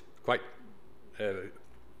is quite an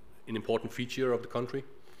important feature of the country.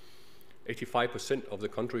 85% of the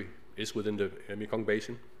country is within the Mekong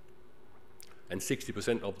Basin, and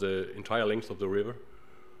 60% of the entire length of the river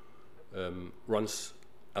runs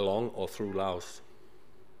along or through Laos.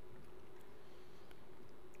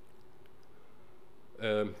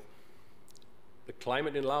 The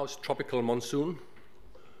climate in Laos, tropical monsoon,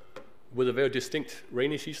 with a very distinct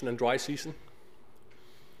rainy season and dry season,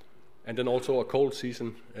 and then also a cold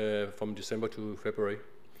season from December to February.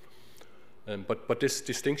 But this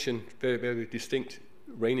distinction, very distinct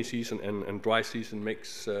rainy season and dry season,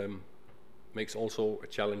 makes also a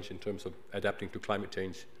challenge in terms of adapting to climate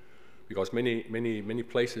change, because many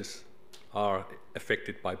places are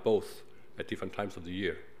affected by both at different times of the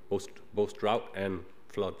year, both drought and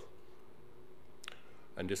flood.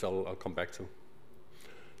 And this I'll come back to.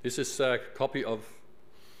 This is a copy of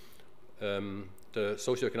the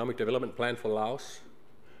Socio-Economic Development Plan for Laos.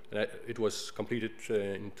 It was completed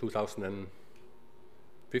in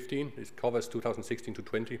 2015. It covers 2016 to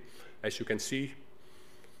 20. As you can see,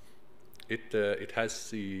 it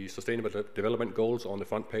has the Sustainable Development Goals on the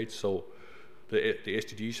front page, so the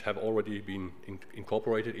SDGs have already been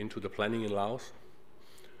incorporated into the planning in Laos.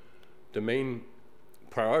 The main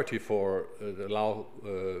priority for the Lao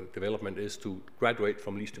development is to graduate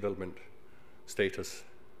from least development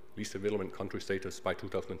country status by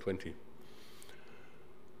 2020.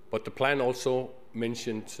 But the plan also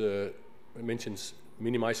mentions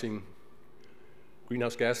minimizing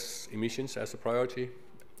greenhouse gas emissions as a priority,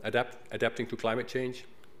 adapting to climate change,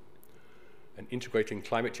 and integrating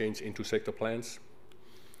climate change into sector plans,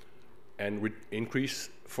 and increase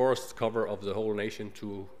forest cover of the whole nation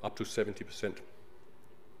to up to 70%.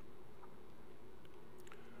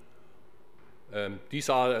 These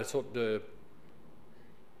are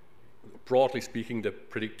broadly speaking, the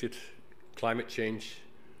predicted climate change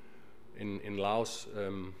in Laos,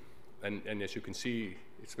 and as you can see,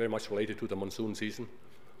 it's very much related to the monsoon season.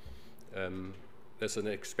 There's an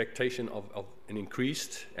expectation of an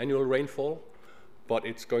increased annual rainfall, but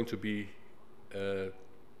it's going to be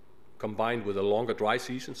combined with a longer dry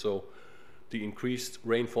season, so the increased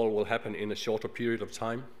rainfall will happen in a shorter period of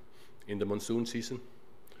time in the monsoon season.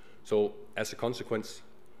 So as a consequence,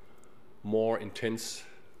 more intense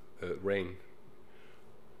rain,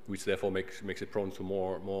 which therefore makes it prone to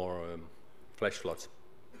more flash floods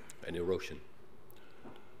and erosion.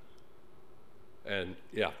 And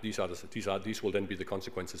yeah, these will then be the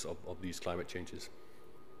consequences of these climate changes.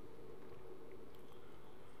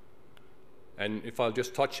 And if I'll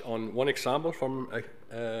just touch on one example from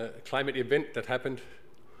a climate event that happened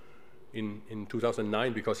in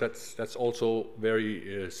 2009, because that's also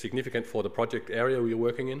very significant for the project area we are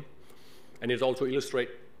working in. And it also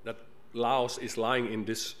illustrates that Laos is lying in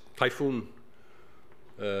this typhoon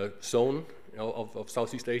zone of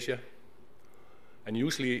Southeast Asia. And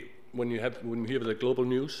usually when you hear the global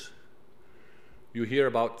news, you hear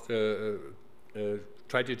about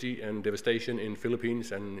tragedy and devastation in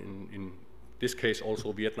Philippines and in this case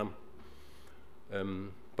also Vietnam.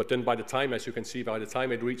 But then by the time, as you can see, by the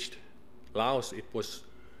time it reached Laos, it was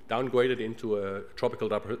downgraded into a tropical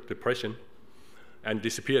depression and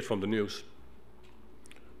disappeared from the news.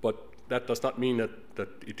 But that does not mean that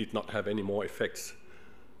it did not have any more effects.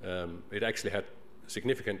 It actually had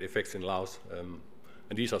significant effects in Laos, and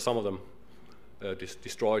these are some of them.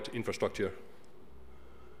 Destroyed infrastructure.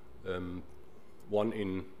 One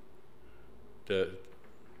in the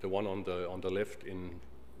one on the left in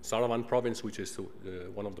Saravan province, which is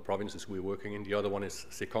one of the provinces we're working in. The other one is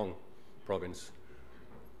Sekong province,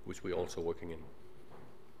 which we're also working in.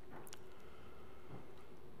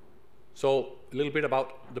 So a little bit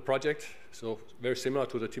about the project. So very similar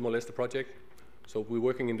to the Timor-Leste project. So we're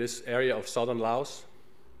working in this area of southern Laos.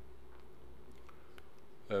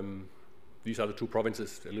 These are the two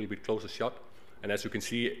provinces, a little bit closer shot. And as you can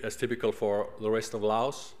see, as typical for the rest of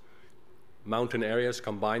Laos, mountain areas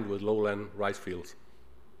combined with lowland rice fields.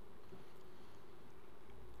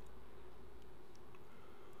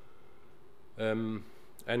 And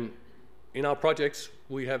in our projects,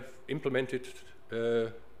 we have implemented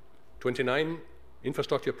 29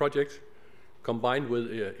 infrastructure projects combined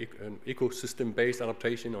with an ecosystem-based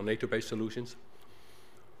adaptation or nature-based solutions.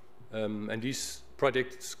 And these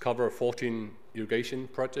projects cover 14 irrigation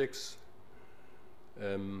projects,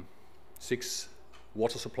 6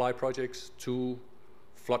 water supply projects, 2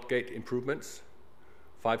 floodgate improvements,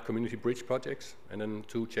 5 community bridge projects, and then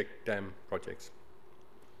 2 check dam projects.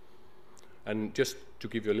 And just to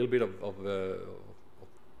give you a little bit of a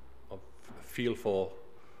feel for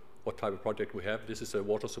what type of project we have, this is a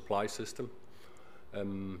water supply system.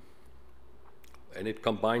 And it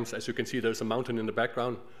combines, as you can see, there's a mountain in the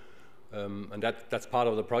background, and that's part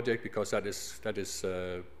of the project because that is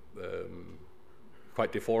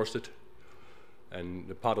quite deforested. And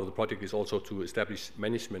the part of the project is also to establish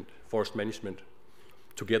management, forest management,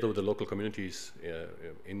 together with the local communities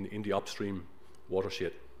in the upstream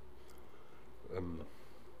watershed.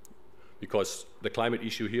 Because the climate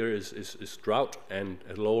issue here is drought and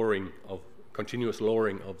a continuous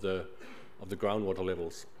lowering of the groundwater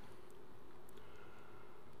levels.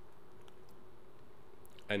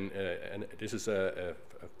 And this is a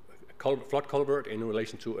flood culvert in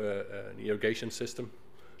relation to an irrigation system.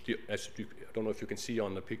 I don't know if you can see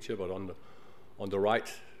on the picture, but on the right,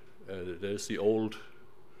 there's the old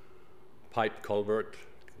pipe culvert.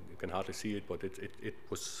 You can hardly see it, but it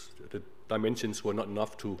was, the dimensions were not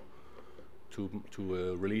enough to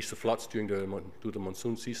release the floods during the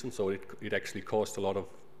monsoon season, so it actually caused a lot of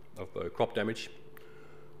crop damage.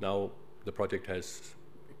 Now the project has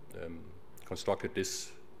constructed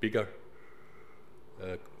this bigger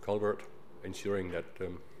culvert, ensuring that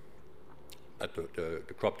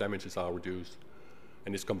the crop damages are reduced,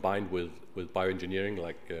 and it's combined with bioengineering,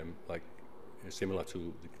 like similar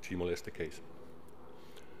to the Timor-Leste case.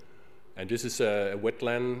 And this is a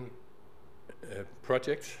wetland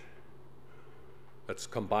project that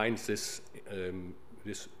combines this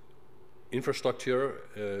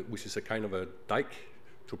infrastructure, which is a kind of a dike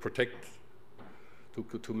to protect,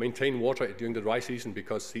 to maintain water during the dry season,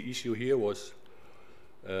 because the issue here was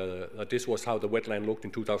that this was how the wetland looked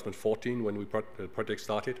in 2014 when the project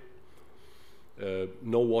started.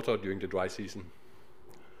 No water during the dry season.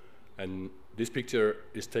 And this picture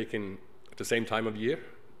is taken at the same time of year,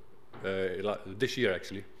 this year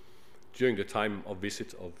actually, during the time of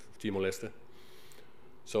visit of Timor-Leste.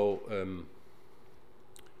 So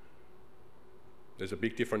there's a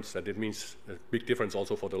big difference, and it means a big difference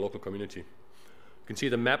also for the local community. You can see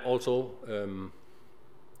the map also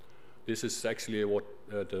This is actually what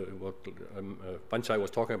Vanchai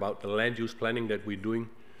was talking about, the land use planning that we're doing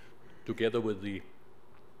together with the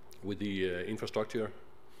infrastructure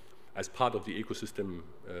as part of the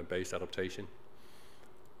ecosystem-based adaptation.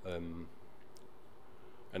 And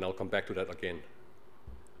I'll come back to that again.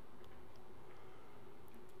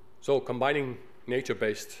 So combining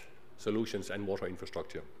nature-based solutions and water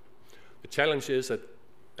infrastructure. The challenge is that,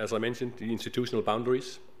 as I mentioned, the institutional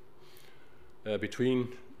boundaries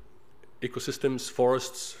between ecosystems,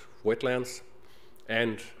 forests, wetlands,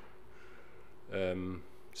 and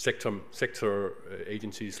sector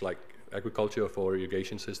agencies like agriculture for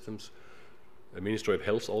irrigation systems, the Ministry of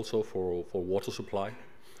Health also for water supply.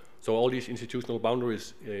 So all these institutional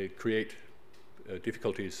boundaries create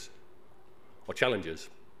difficulties or challenges.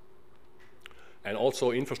 And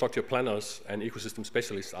also infrastructure planners and ecosystem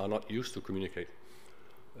specialists are not used to communicate.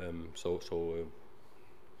 So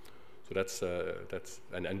that's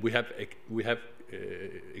and we have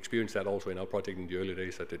experienced that also in our project in the early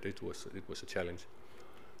days, that it was a challenge.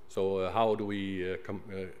 So how do we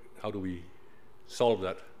solve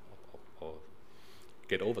that or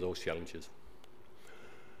get over those challenges?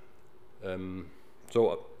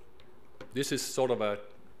 So this is sort of a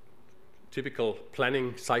typical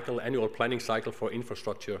planning cycle, annual planning cycle for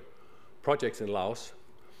infrastructure projects in Laos.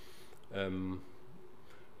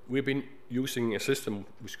 We've been using a system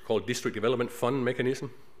which is called District Development Fund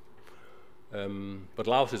mechanism. But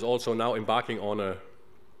Laos is also now embarking on a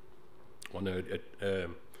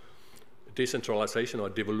decentralization or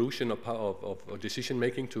devolution of decision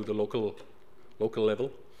making to the local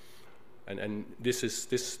level. And this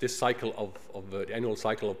cycle of the annual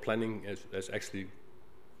cycle of planning is actually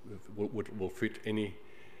will fit any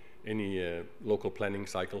local planning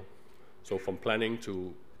cycle. So from planning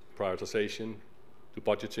to prioritization to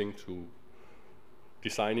budgeting to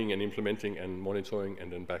designing and implementing and monitoring,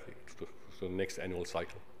 and then back to the next annual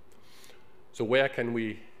cycle. So what can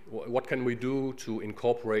we do to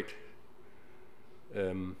incorporate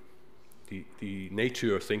the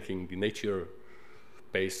nature thinking, the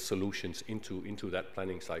nature-based solutions into that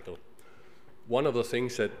planning cycle? One of the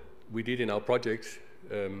things that we did in our project,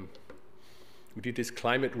 we did this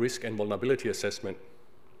climate risk and vulnerability assessment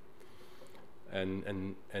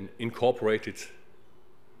and incorporated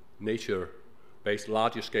nature-based,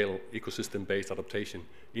 larger scale, ecosystem-based adaptation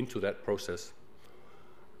into that process.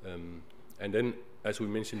 And then, as we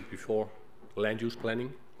mentioned before, land use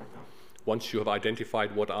planning. Once you have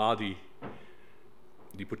identified what are the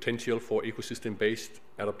potential for ecosystem-based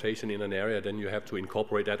adaptation in an area, then you have to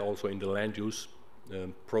incorporate that also in the land use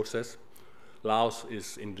process. Laos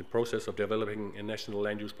is in the process of developing a national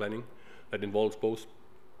land use planning that involves both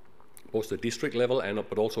the district level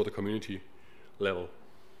but also the community level.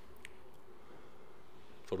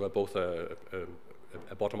 So they're both a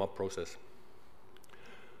bottom-up process.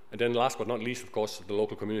 And then last but not least, of course, the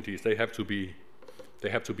local communities, they have to be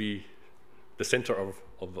the center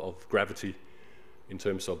of gravity in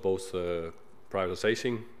terms of both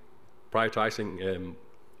prioritizing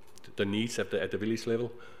the needs at the village level,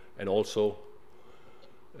 and also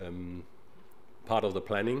part of the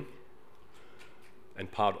planning and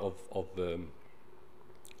part of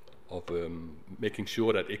making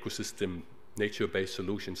sure that ecosystem nature-based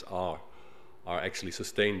solutions are actually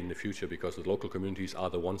sustained in the future, because the local communities are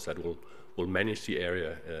the ones that will manage the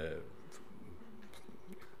area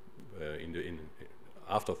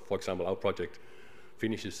after, for example, our project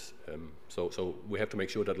finishes. So we have to make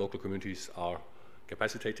sure that local communities are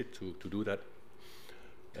capacitated to do that.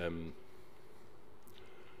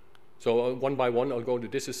 So one by one, I'll go to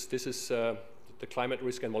this is the climate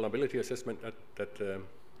risk and vulnerability assessment that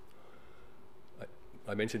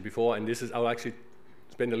I mentioned before, and I'll actually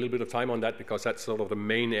spend a little bit of time on that, because that's sort of the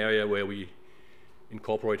main area where we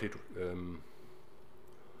incorporated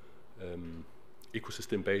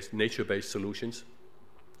ecosystem-based, nature-based solutions.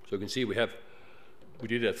 So you can see we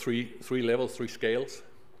did it at three levels, 3 scales,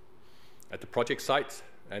 at the project site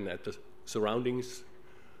and at the surroundings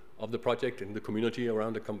of the project and the community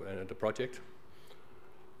around the project,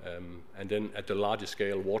 and then at the larger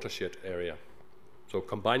scale watershed area. So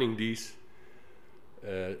combining these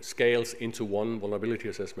scales into one vulnerability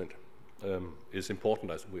assessment is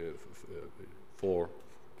important as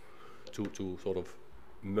to sort of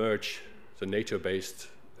merge the nature-based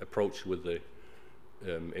approach with the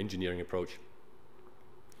engineering approach.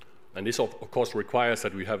 And this of course requires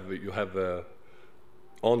that you have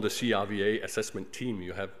on the CRVA assessment team,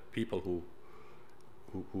 you have people who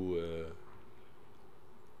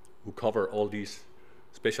cover all these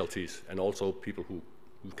specialties, and also people who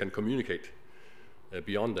can communicate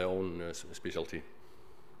beyond their own specialty.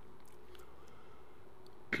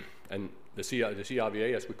 And the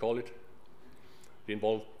CRVA, as we call it, they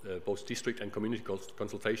involve both district and community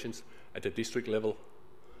consultations. At the district level,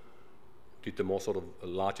 did the more sort of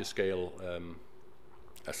larger scale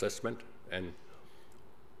assessment, and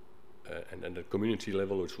the community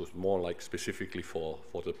level, which was more like specifically for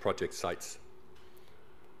the project sites.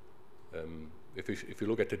 If you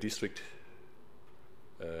look at the district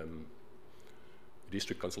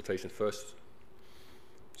consultation first,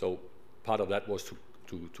 so part of that was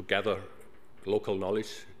to gather local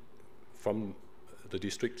knowledge from the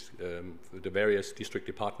district, the various district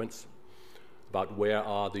departments, about where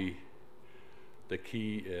are the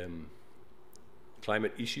key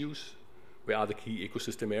climate issues, where are the key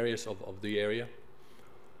ecosystem areas of the area,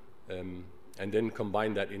 and then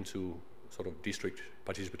combine that into sort of district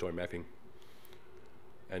participatory mapping.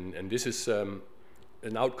 And this is an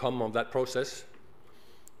outcome of that process.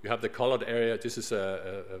 You have the colored area. This is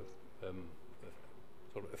a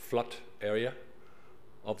sort of a flood area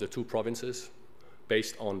of the two provinces,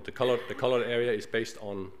 based on the colored area is based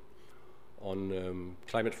on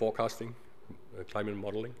climate forecasting, climate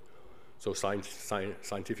modeling, so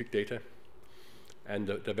scientific data, and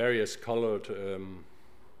the various colored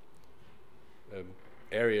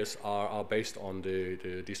areas are based on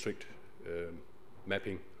the district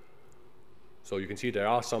mapping. So you can see there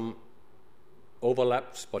are some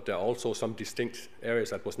overlaps, but there are also some distinct areas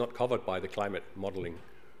that was not covered by the climate modeling,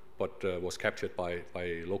 but was captured by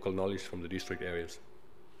local knowledge from the district areas.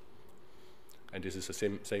 And this is the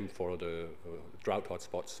same for the drought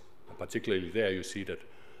hotspots. Particularly there, you see that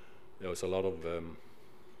there was a lot of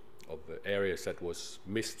areas that was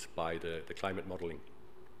missed by the climate modeling.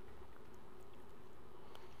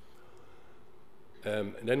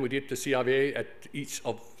 And then we did the CRVA at each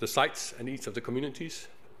of the sites and each of the communities.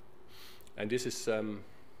 And this is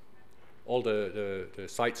all the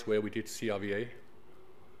sites where we did CRVA.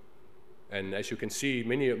 And as you can see,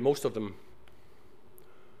 most of them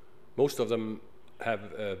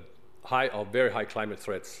have high or very high climate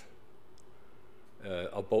threats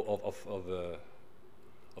of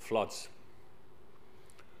floods.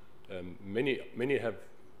 Many have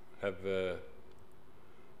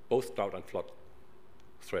both drought and flood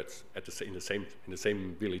threats in the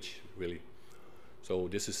same village, really. So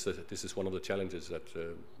this is one of the challenges that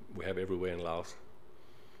we have everywhere in Laos.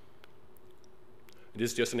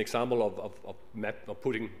 This is just an example of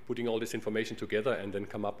putting all this information together and then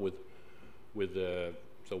come up with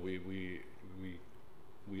so we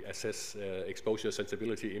assess exposure,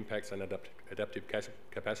 sensibility, impacts, and adaptive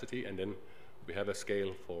capacity, and then we have a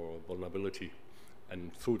scale for vulnerability.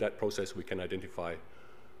 And through that process, we can identify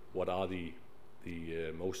what are the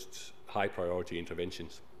most high priority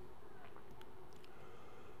interventions.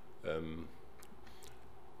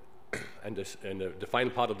 And the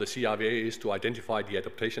final part of the CRVA is to identify the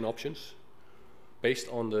adaptation options based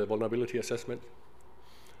on the vulnerability assessment.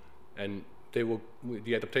 And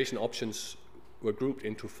the adaptation options were grouped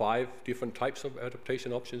into 5 different types of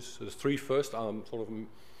adaptation options. So the 3 first are sort of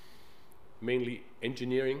mainly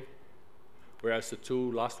engineering, whereas the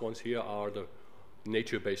 2 last ones here are the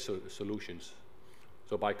nature-based solutions.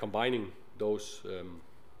 So by combining those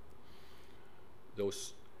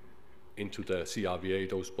into the CRVA,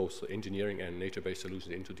 those both engineering and nature-based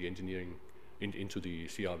solutions into the into the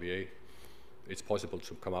CRVA, it's possible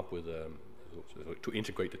to come up with to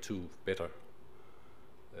integrate the 2 better.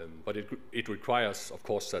 But it requires, of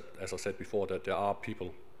course, that, as I said before, that there are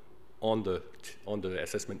people on the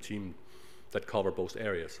assessment team that cover both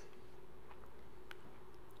areas.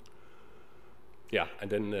 Yeah, and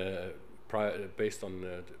then based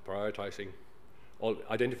on prioritizing,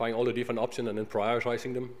 identifying all the different options and then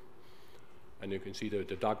prioritizing them. And you can see the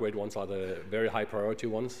dark red ones are the very high priority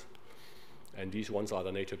ones, and these ones are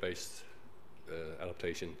the nature-based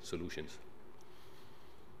adaptation solutions.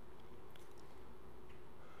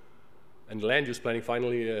 And land use planning,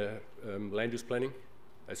 finally, land use planning,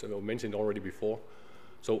 as I mentioned already before.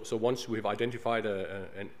 So once we've identified a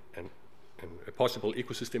possible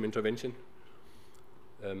ecosystem intervention,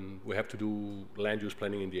 we have to do land use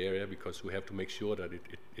planning in the area, because we have to make sure that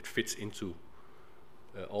it fits into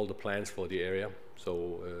all the plans for the area.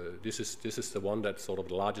 So this is the one that's sort of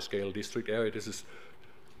the larger scale district area. This is,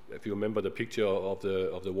 if you remember the picture of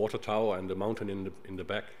the water tower and the mountain in the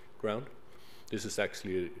background. This is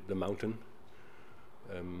actually the mountain.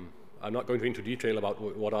 I'm not going into detail about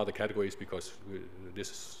what are the categories, because this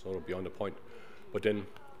is sort of beyond the point. But then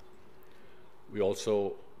we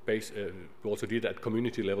also did at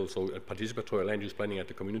community level, so at participatory land use planning at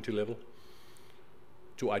the community level,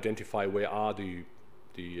 to identify where are the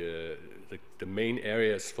main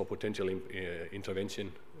areas for potential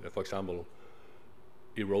intervention. For example,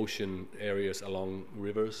 erosion areas along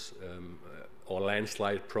rivers or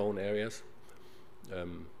landslide prone areas.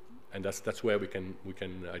 And that's where we can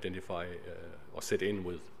identify or sit in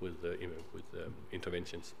with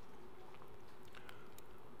interventions.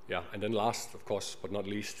 Yeah, and then last, of course, but not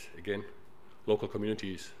least, again, local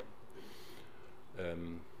communities.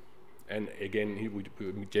 And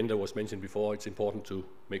again, gender was mentioned before. It's important to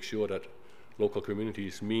make sure that local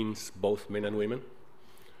communities means both men and women.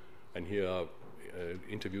 And here are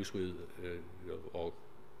interviews with or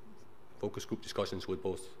focus group discussions with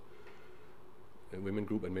both women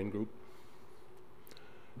group and men group.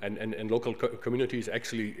 And local communities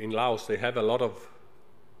actually in Laos, they have a lot of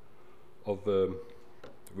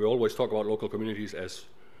we always talk about local communities as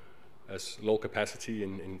low capacity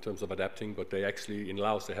in terms of adapting, but they actually, in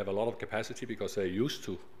Laos, they have a lot of capacity because they're used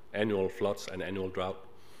to annual floods and annual drought.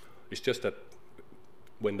 It's just that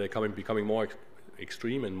when they're becoming more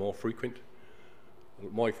extreme and more frequent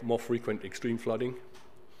extreme flooding,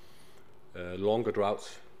 longer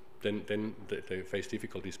droughts, then they face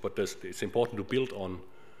difficulties. But it's important to build on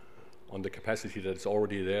the capacity that's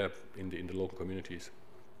already there in the local communities.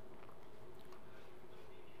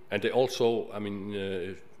 And they also, I mean,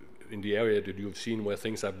 in the area that you've seen where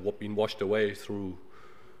things have been washed away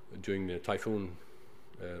during the typhoon,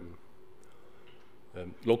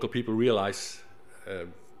 local people realize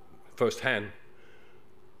firsthand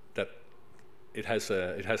that it has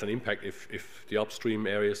an impact if the upstream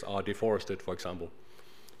areas are deforested, for example.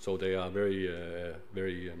 So they are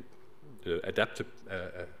very adapt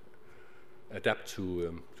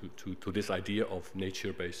to this idea of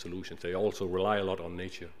nature-based solutions. They also rely a lot on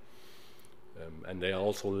nature, and they are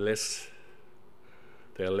also less.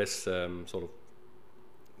 They are less sort of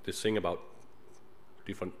this thing about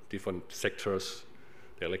different sectors.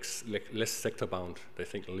 They're less sector-bound. They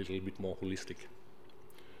think a little bit more holistic.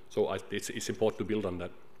 So it's important to build on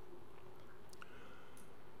that.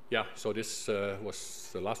 Yeah, so this was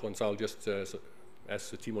the last one. So I'll just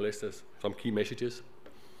ask the Timor-Leste some key messages.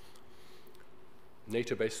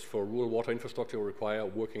 Nature-based for rural water infrastructure will require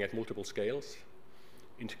working at multiple scales,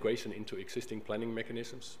 integration into existing planning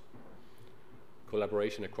mechanisms,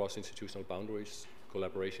 collaboration across institutional boundaries,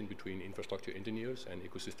 collaboration between infrastructure engineers and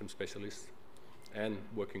ecosystem specialists, and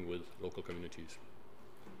working with local communities.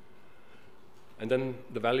 And then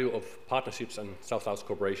the value of partnerships and South-South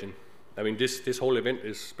cooperation. I mean, this whole event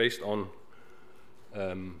is based on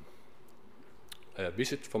a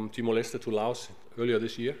visit from Timor-Leste to Laos earlier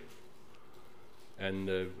this year. And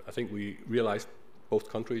I think we realized, both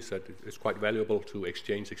countries, that it's quite valuable to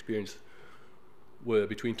exchange experience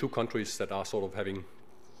between two countries that are sort of having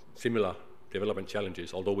similar development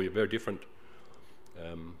challenges, although we're very different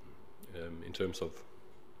in terms of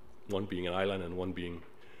one being an island and one being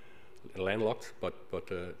landlocked, but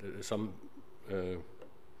some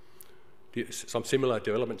similar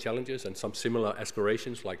development challenges and some similar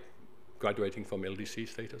aspirations, like graduating from LDC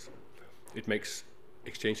status. It makes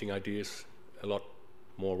exchanging ideas a lot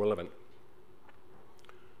more relevant.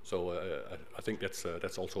 So I think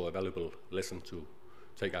that's also a valuable lesson to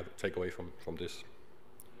take away from this.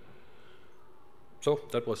 So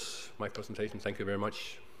that was my presentation. Thank you very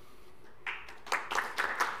much.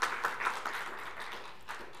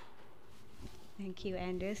 Thank you,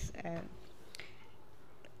 Anders.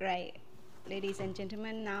 Right, ladies and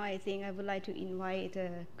gentlemen, now I think I would like to invite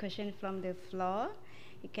a question from the floor.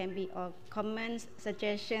 It can be of comments,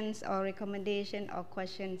 suggestions, or recommendation, or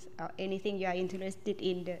questions, or anything you are interested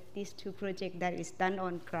in these two projects that is done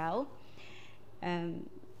on ground.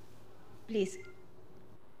 Please.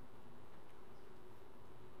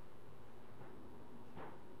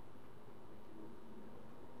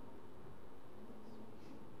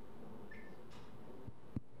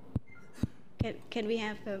 Can we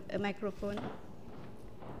have a microphone?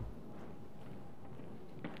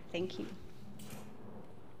 Thank you.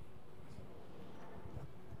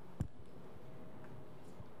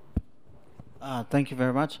 Thank you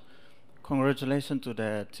very much. Congratulations to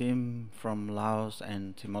the team from Laos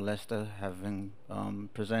and Timor-Leste having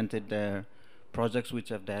presented their projects which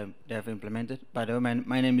they have implemented. By the way,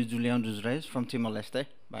 my name is Julian Duzreis from Timor-Leste,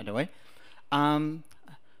 by the way.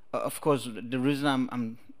 Of course, the reason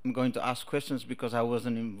I'm going to ask questions because I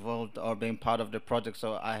wasn't involved or being part of the project,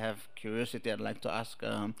 so I have curiosity. I'd like to ask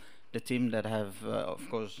the team that have, of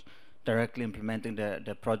course, directly implementing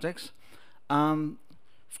the projects.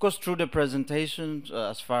 Of course, through the presentation,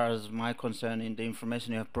 as far as my concern in the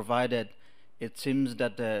information you have provided, it seems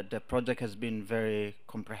that the project has been very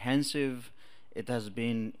comprehensive. It has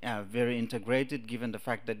been very integrated, given the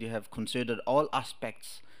fact that you have considered all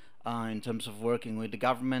aspects in terms of working with the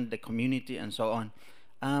government, the community, and so on.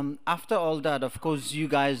 After all that, of course, you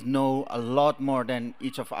guys know a lot more than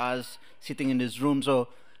each of us sitting in this room. So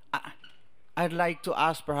I'd like to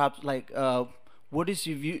ask, perhaps, like, what is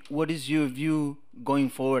your view going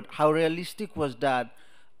forward? How realistic was that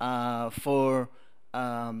for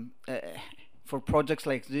projects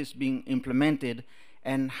like this being implemented,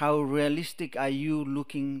 and how realistic are you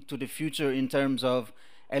looking to the future in terms of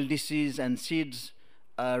LDCs and SEEDs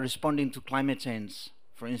responding to climate change,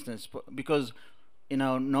 for instance? Because, you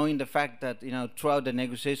know, knowing the fact that, you know, throughout the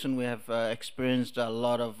negotiation we have experienced a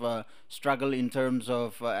lot of struggle in terms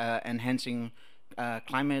of enhancing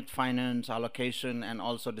climate finance allocation and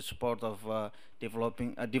also the support of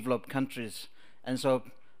developed countries. And so,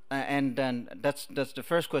 and then that's the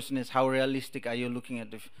first question, is how realistic are you looking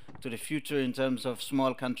at to the future in terms of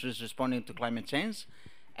small countries responding to climate change?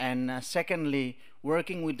 And secondly,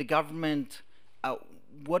 working with the government,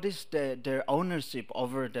 what is their ownership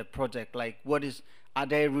over the project? Like, are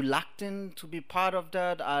they reluctant to be part of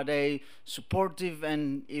that? Are they supportive?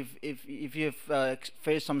 And if you've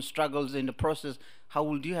faced some struggles in the process, how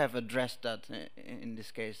would you have addressed that in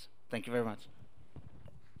this case? Thank you very much.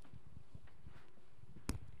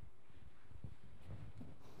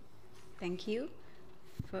 Thank you.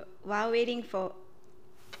 While waiting for,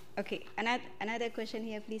 okay, another question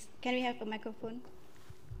here, please. Can we have a microphone?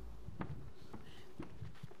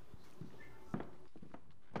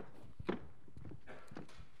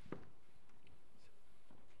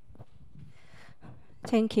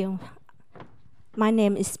 Thank you. My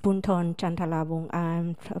name is Punthon Chantalawong.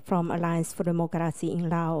 I'm from Alliance for Democracy in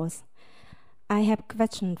Laos. I have a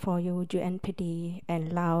question for you, UNDP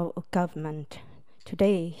and Lao government.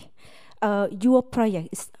 Today, your project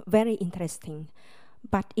is very interesting,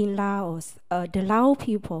 but in Laos, the Lao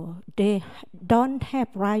people, they don't have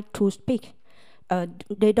right to speak.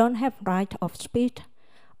 They don't have right of speech,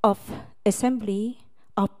 of assembly,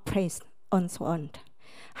 of press, and so on.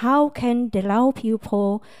 How can the Lao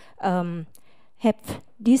people have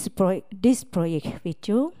this project with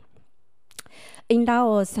you? In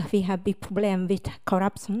Laos, we have big problem with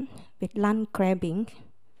corruption, with land grabbing.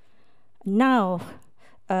 Now,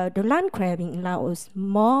 the land grabbing in Laos,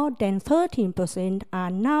 more than 13% are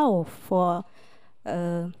now for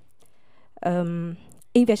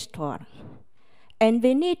investor. And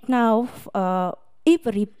we need now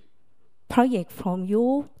every project from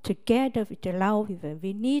you together with the Lao people.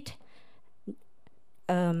 We need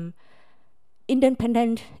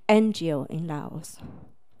independent NGO in Laos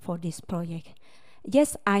for this project.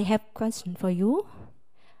 Yes, I have a question for you.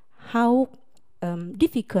 How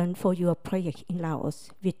difficult for your project in Laos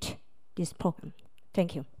with this program?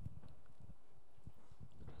 Thank you.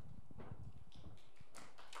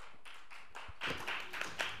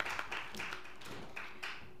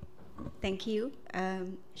 Thank you.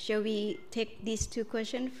 Shall we take these two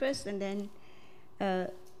questions first, and then I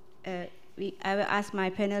will ask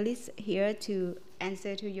my panelists here to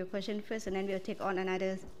answer to your question first, and then we'll take on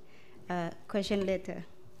another question later.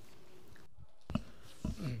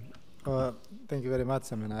 Thank you very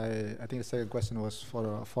much. I mean, I think the second question was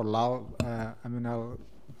for Lao. I mean, I'll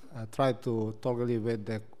try to talk a little bit.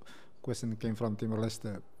 The question came from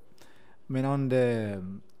Timor-Leste. I mean, on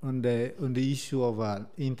the issue of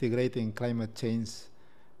integrating climate change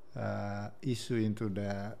issue into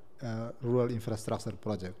the rural infrastructure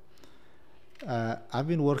project. I've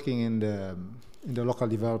been working in the local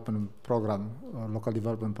development program, local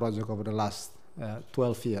development project over the last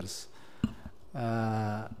 12 years.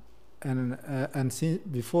 And since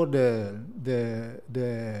before the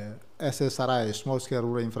SSRI, Small Scale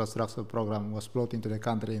Rural Infrastructure Program, was brought into the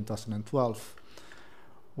country in 2012,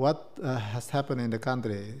 what has happened in the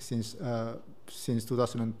country since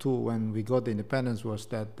 2002, when we got the independence, was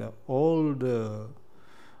that all the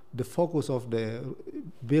focus of the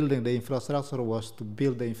building the infrastructure was to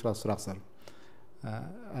build the infrastructure.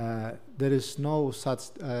 There is no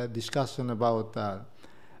such discussion about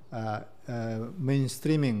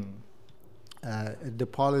mainstreaming the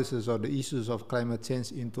policies or the issues of climate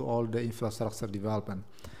change into all the infrastructure development.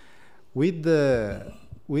 With the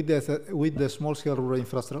small scale rural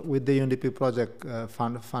infrastructure, with the UNDP project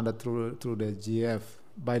funded through the GF,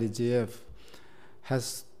 by the GF,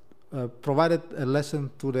 has provided a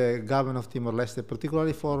lesson to the government of Timor-Leste,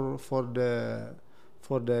 particularly for the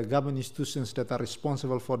government institutions that are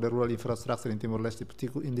responsible for the rural infrastructure in Timor-Leste,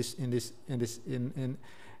 particularly in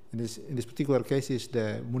this particular case is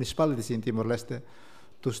the municipalities in Timor-Leste,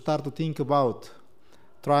 to start to think about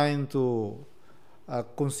trying to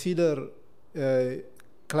consider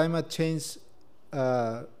climate change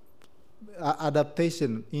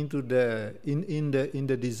adaptation into the in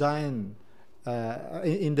the design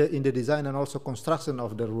in the design and also construction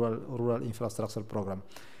of the rural infrastructure program.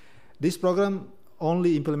 This program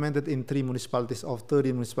only implemented in 3 municipalities of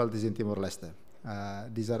 30 municipalities in Timor-Leste.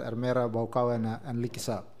 These are Ermera, Baucau, and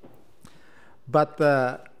Likisa. But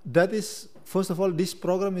that is, first of all, this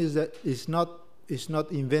program is not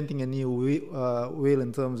inventing a new wheel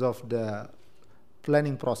in terms of the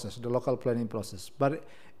planning process, the local planning process, but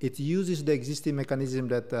it uses the existing mechanism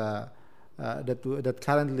that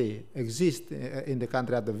currently exist in the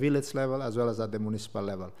country at the village level as well as at the municipal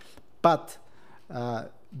level. But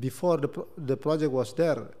before the project was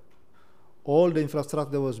there, all the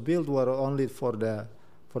infrastructure that was built were only for the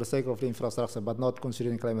sake of the infrastructure, but not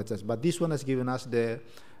considering climate change. But this one has given us the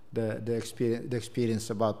experience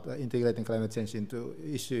about integrating climate change into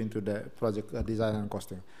the project design and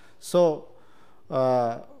costing. So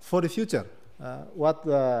for the future, what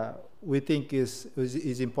we think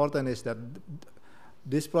is important is that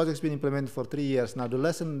this project has been implemented for 3 years. Now the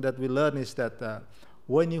lesson that we learn is that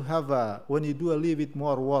when you do a little bit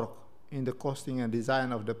more work in the costing and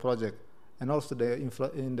design of the project, and also the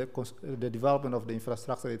development of the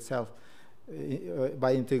infrastructure itself,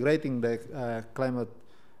 by integrating the climate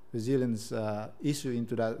resilience issue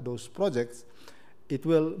into those projects, it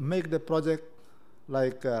will make the project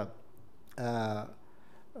like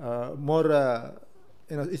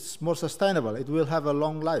it's more sustainable. It will have a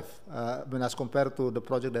long life when as compared to the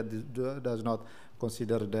project that does not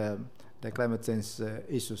consider the climate change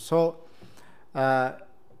issue. So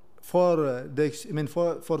for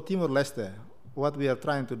Timor-Leste, what we are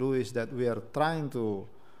trying to do is that we are trying to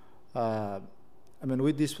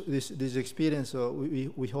with this experience,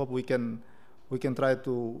 we hope we can try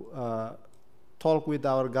to talk with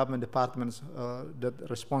our government departments that are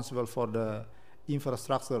responsible for the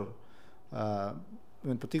infrastructure,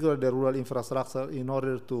 in particular the rural infrastructure, in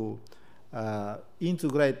order to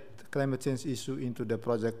integrate climate change issue into the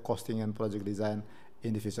project costing and project design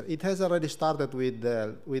in the future. It has already started with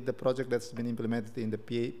the project that's been implemented in the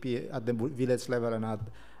at the village level and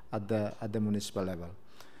at the municipal level.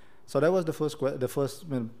 So that was the first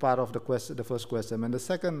part of the first question. And the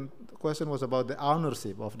second question was about the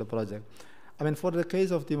ownership of the project. For the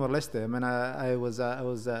case of Timor-Leste,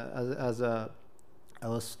 I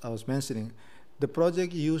was mentioning, the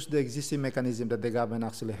project used the existing mechanism that the government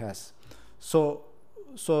actually has. So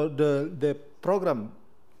the program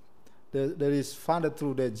that is funded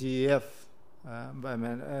through the GEF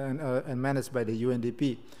and managed by the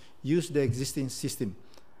UNDP use the existing system.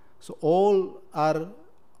 So all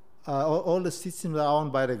the systems are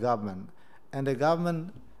owned by the government, and the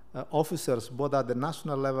government officers, both at the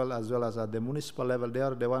national level as well as at the municipal level, they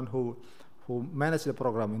are the one who manage the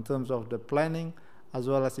program in terms of the planning as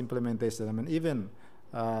well as implementation. Even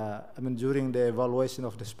during the evaluation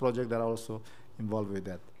of this project, they're also involved with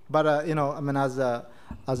that. But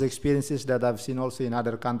as experiences that I've seen also in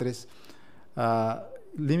other countries,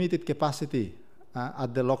 limited capacity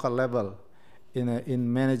at the local level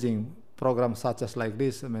in managing programs such as like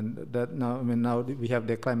this. Now we have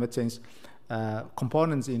the climate change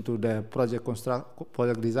components into the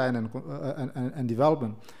project design and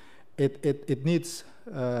development. It needs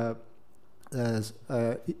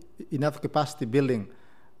enough capacity building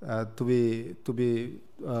to be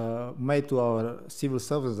made to our civil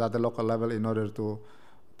services at the local level in order to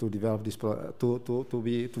develop this to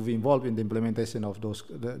be involved in the implementation of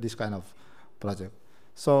this kind of project.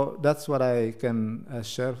 So that's what I can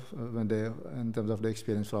share in terms of the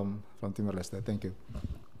experience from Timor-Leste. Thank you.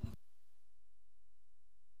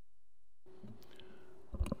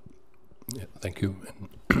 Yeah, thank you.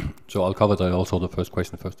 So I'll cover also the first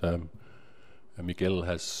question first. Miguel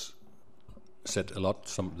has said a lot,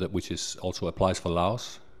 which is also applies for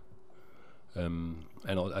Laos. And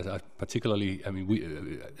particularly,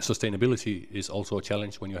 sustainability is also a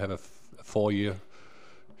challenge when you have a 4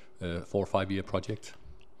 or 5 year project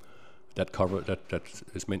that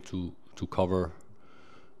is meant to cover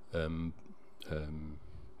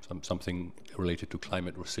something related to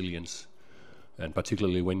climate resilience, and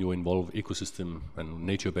particularly when you involve ecosystem and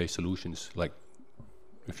nature-based solutions. Like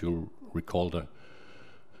if you recall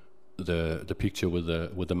the picture with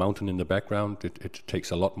the mountain in the background, it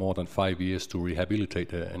takes a lot more than 5 years to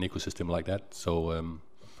rehabilitate an ecosystem like that. So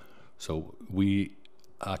we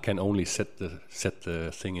can only set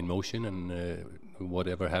the thing in motion, and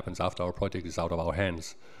whatever happens after our project is out of our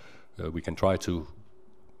hands. We can try to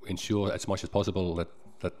ensure as much as possible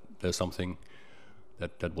that there's something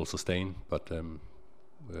that will sustain, but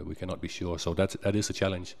we cannot be sure. So that is a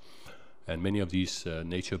challenge, and many of these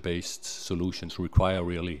nature-based solutions require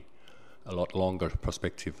really a lot longer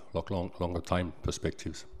perspective, longer time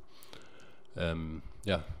perspectives.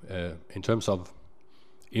 Yeah, in terms of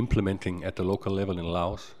implementing at the local level in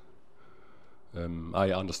Laos,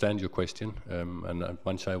 I understand your question, and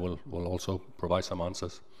Vanchai will also provide some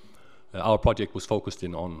answers. Our project was focused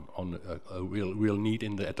on a real need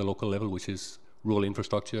at the local level, which is rural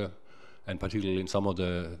infrastructure, and particularly in some of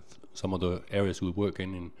the areas we work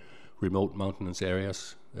in remote mountainous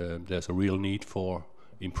areas. There's a real need for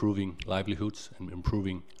improving livelihoods and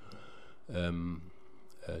improving,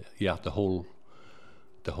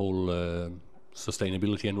 the whole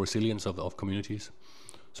sustainability and resilience of communities.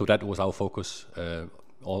 So that was our focus.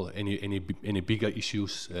 Any bigger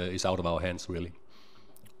issues is out of our hands, really.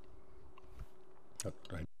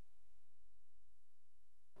 Right.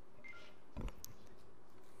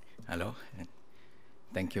 Hello, and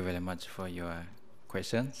thank you very much for your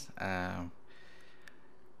questions.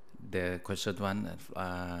 The question one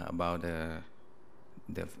about the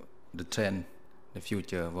trend, the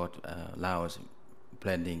future, what Laos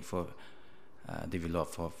planning for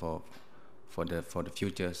develop for the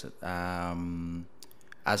futures.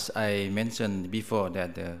 As I mentioned before,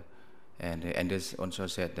 that and Anders also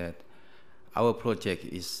said that our project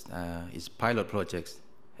is pilot projects.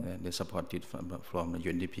 They supported from the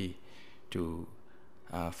UNDP to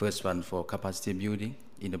first one for capacity building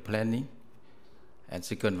in the planning, and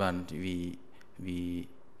second one we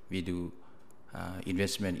do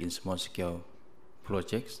investment in small scale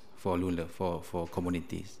projects for rural for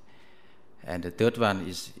communities, and the third one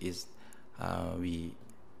is we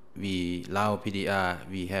LaoPDR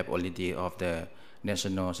we have already of the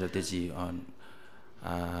national strategy on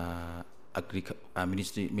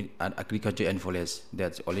agriculture and forest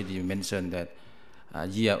that's already mentioned that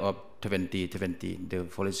year of 2020 the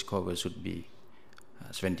forest cover should be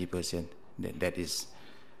 20%. That is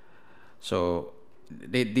so.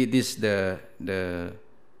 This the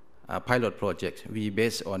pilot project. We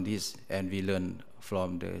based on this and we learn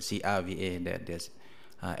from the CRVA that there's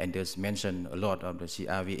and there's mentioned a lot of the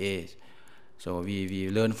CRVA. So we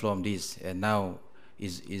learn from this, and now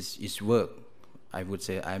is work. I would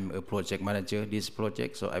say I'm a project manager this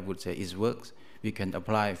project, so I would say it works. We can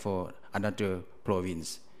apply for another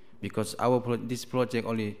province because this project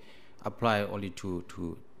only apply only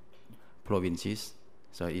to provinces.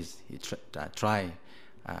 So try.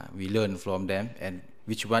 We learn from them, and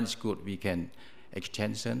which one is good we can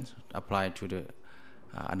extension apply to the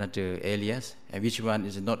another areas, and which one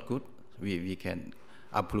is not good we can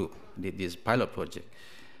approve this pilot project.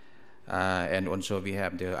 And also we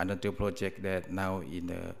have the another project that now in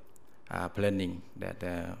the planning that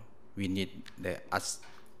we need the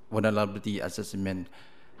vulnerability assessment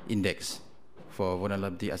index for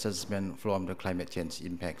vulnerability assessment from the climate change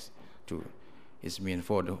impacts to. It means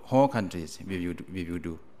for the whole countries we will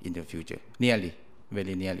do in the future.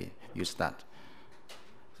 Very nearly you start.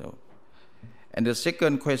 So, and the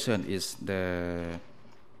second question is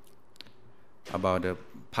about the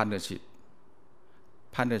partnership.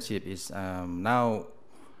 Partnership is now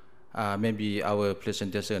maybe our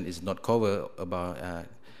presentation is not covered about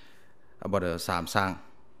the Samsung.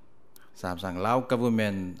 Lao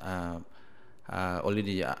government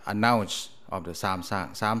already announced of the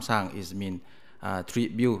Samsung. Samsung is mean three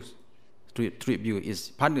views. Three view is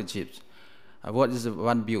partnerships. What is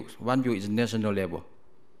one view? One view is national level.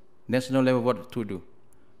 National level, what to do?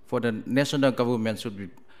 For the national government should be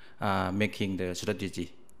making the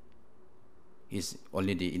strategy. Is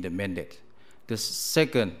already in the mandate. The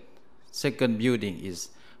second building is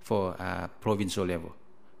for provincial level.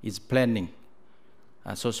 It's planning.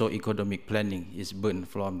 Socio-economic planning is born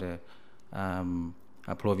from the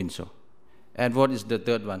provincial. And what is the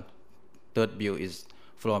third one? Third view is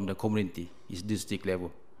from the community, is district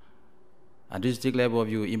level. At district level,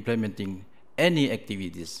 you implementing any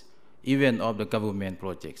activities, even of the government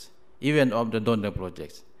projects, even of the donor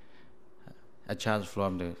projects. A chance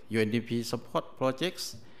from the UNDP support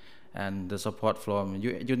projects and the support from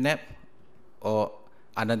UNEP or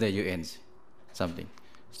another UNs, something.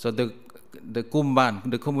 So the Kumban,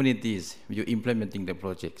 the communities, you implementing the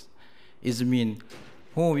projects. It mean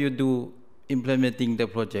who you do implementing the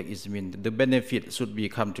project is mean the benefit should be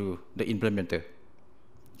come to the implementer.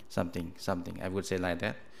 Something I would say like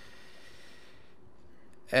that.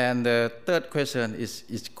 And the third question is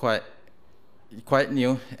quite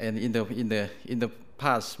new, and in the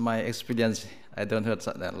past my experience I don't heard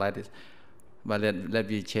something like this, but let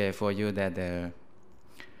me share for you that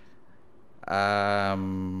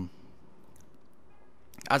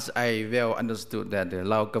as I well understood that the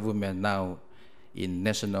Lao government now in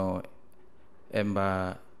National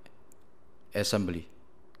Assembly,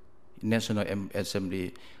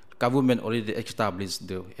 government already established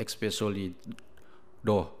the especially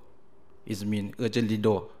It means urgently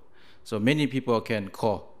door. So many people can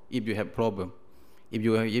call if you have problem. If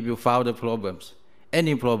you found the problems,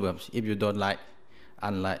 any problems, if you don't like,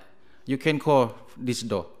 unlike, you can call this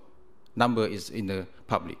door. Number is in the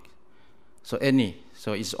public. So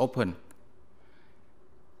so it's open.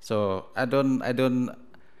 So I don't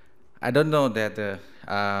know that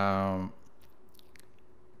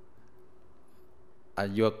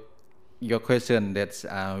your question that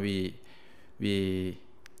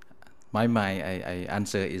I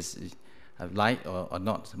answer is right or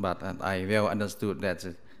not, but I well understood that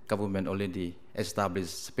the government already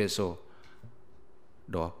established special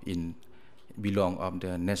door in belong of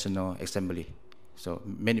the National Assembly. So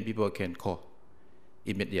many people can call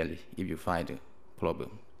immediately if you find a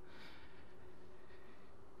problem.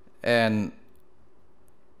 And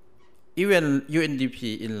even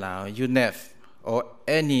UNDP in Laos, UNEF, or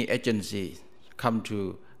any agency come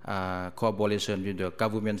to cooperation with the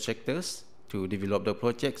government sectors to develop the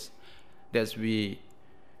projects, that we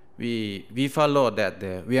follow that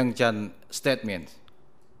the Vientiane statement.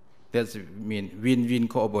 That means win-win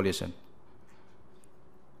cooperation.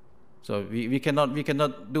 So we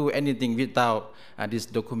cannot do anything without these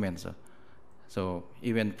documents. So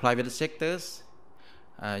even private sectors,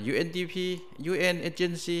 UNDP, UN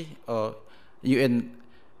agency, or UN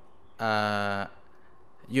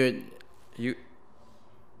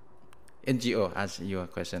NGO as your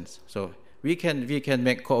questions. So we can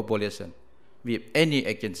make cooperation with any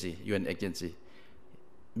agency, UN agency,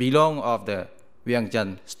 belong of the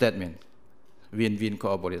Vientiane statement, win-win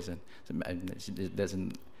cooperation. So that's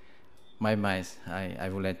in my mind. I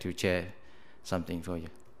would like to share something for you.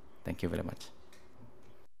 Thank you very much.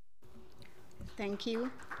 Thank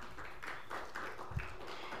you.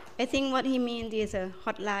 I think what he means is a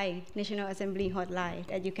hotline, National Assembly hotline,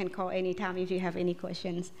 that you can call anytime if you have any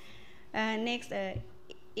questions. Next,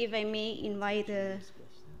 if I may invite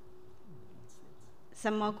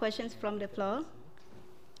some more questions from the floor.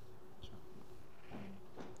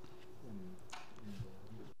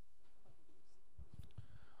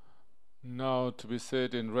 Now, to be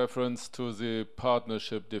said in reference to the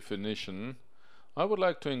partnership definition, I would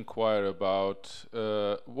like to inquire about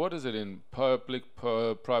what is it in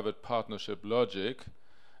public-private partnership logic.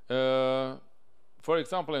 For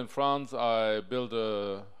example, in France, I build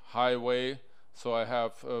a highway, so I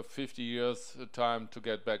have 50 years time to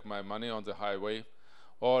get back my money on the highway.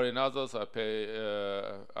 Or in others,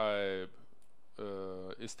 I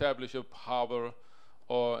establish a harbor,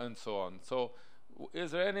 and so on. So,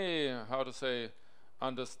 is there any, how to say,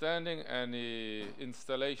 understanding, any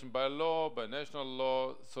installation by law, by national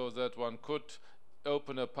law, so that one could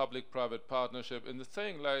open a public-private partnership in the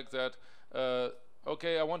saying like that,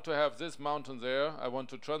 okay, I want to have this mountain there, I want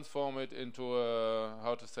to transform it into a,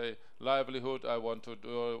 how to say, livelihood, I want to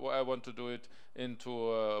do it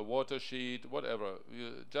into a watershed, whatever,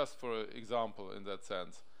 just for example in that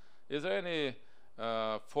sense. Is there any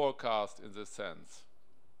forecast in this sense?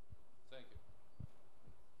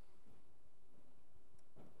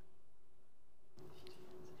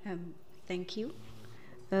 Thank you.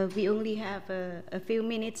 We only have a few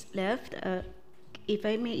minutes left. If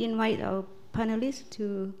I may invite our panelists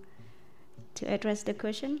to address the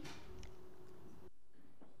question.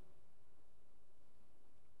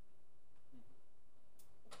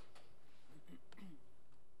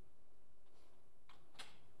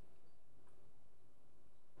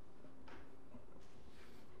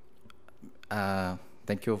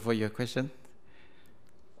 Thank you for your question.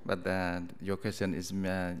 But your question is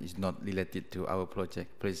not related to our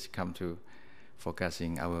project. Please come to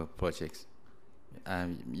focusing our projects.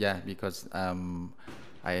 Yeah, because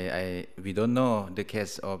we don't know the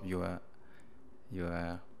case of your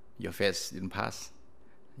face in past.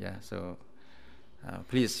 Yeah, so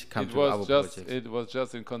please come to our projects. It was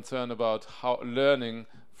just in concern about how learning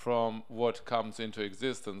from what comes into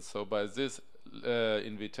existence. So by this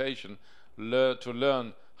invitation, to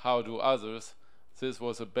learn how do others. This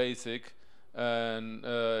was a basic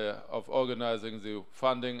of organizing the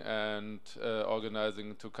funding and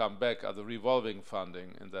organizing to come back as a revolving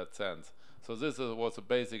funding in that sense. So this was a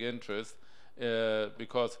basic interest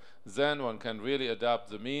because then one can really adapt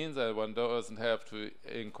the means and one doesn't have to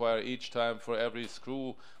inquire each time for every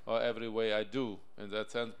screw or every way I do in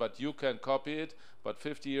that sense. But you can copy it. But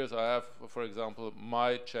 50 years I have, for example,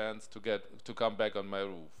 my chance to come back on my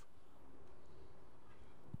roof.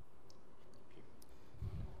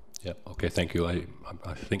 Yeah. Okay. Thank you. I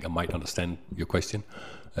think I might understand your question.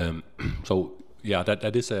 So yeah,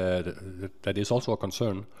 that is also a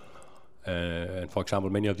concern. And for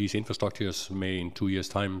example, many of these infrastructures may in 2 years'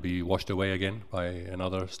 time be washed away again by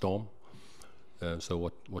another storm. So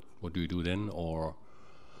what do you do then? Or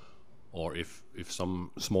if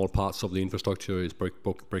some small parts of the infrastructure is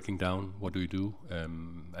breaking down, what do you do?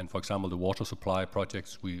 And for example, the water supply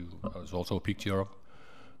projects, there's also a picture of.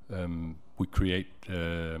 We create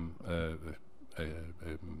a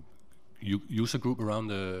user group around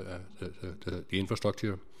the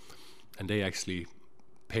infrastructure, and they actually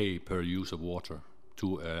pay per use of water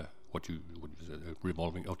to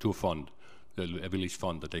revolving, or to a fund, a village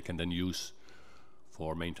fund that they can then use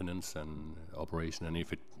for maintenance and operation. And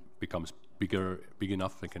if it becomes big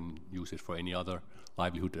enough, they can use it for any other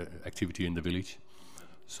livelihood activity in the village.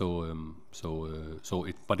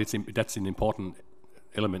 That's an important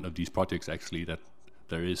element of these projects, actually, that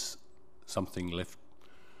there is something left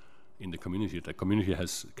in the community. The community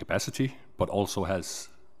has capacity, but also has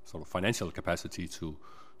sort of financial capacity to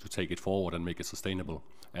take it forward and make it sustainable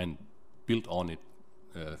and build on it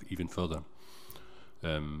even further.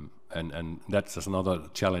 And that's another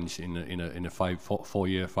challenge in a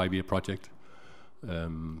five-year project,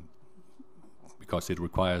 because it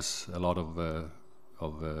requires a lot of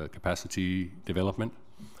capacity development.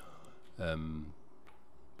 And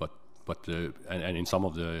in some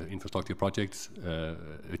of the infrastructure projects,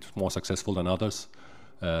 it's more successful than others,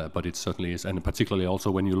 but it certainly is. And particularly also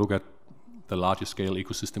when you look at the larger scale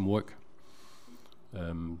ecosystem work,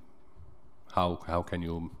 how can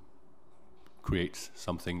you create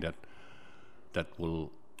something that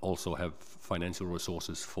will also have financial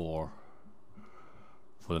resources for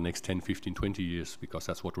the next 10, 15, 20 years, because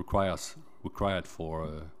that's what required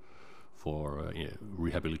for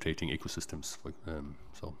rehabilitating ecosystems.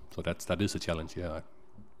 So that is a challenge. Yeah, I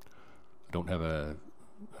don't have a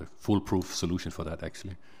foolproof solution for that,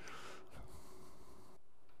 actually.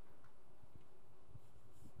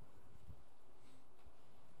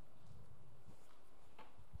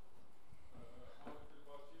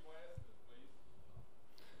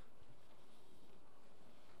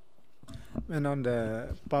 And on the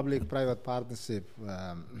public-private partnership,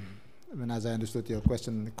 as I understood your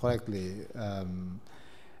question correctly,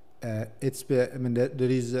 there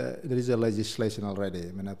is a legislation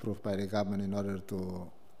already, approved by the government in order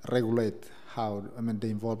to regulate how, the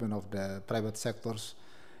involvement of the private sectors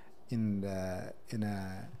either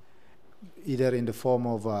in the form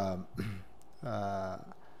of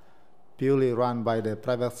purely run by the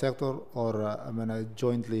private sector, or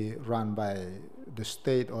jointly run by the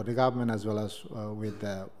state or the government, as well as with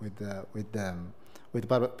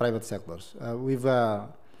private sectors. We've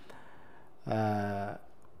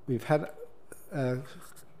had a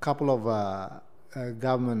couple of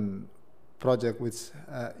government projects which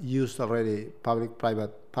used already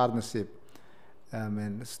public-private partnership.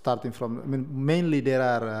 Starting from, mainly there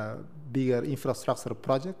are bigger infrastructure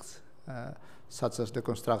projects, such as the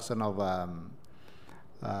construction of a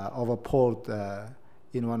port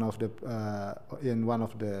in one of the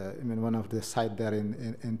site there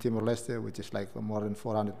in Timor-Leste, which is like more than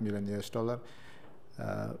 $400 million.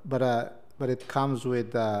 But it comes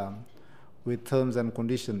with terms and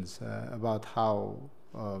conditions about how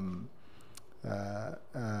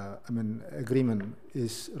agreement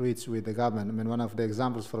is reached with the government. One of the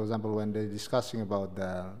examples, for example, when they're discussing about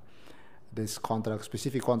this contract,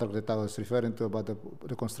 specific contract that I was referring to about the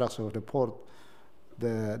construction of the port,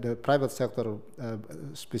 the private sector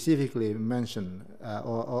specifically mentioned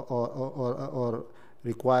or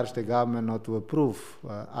requires the government not to approve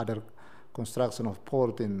other construction of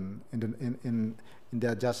port in the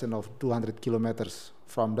adjacent of 200 kilometers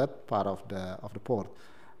from that part of the port.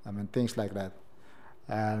 Things like that.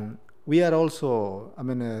 And we are also,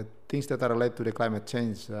 things that are related to the climate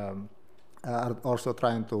change are also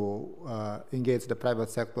trying to engage the private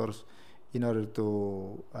sectors in order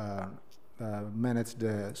to manage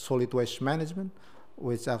the solid waste management,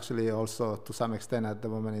 which actually also to some extent at the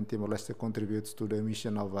moment in Timor-Leste contributes to the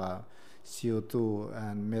emission of CO2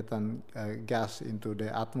 and methane gas into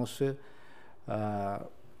the atmosphere.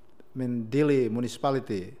 Dili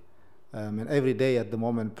municipality every day at the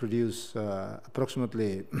moment produce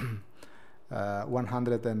approximately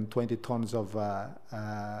 120 tons of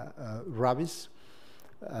rubbish,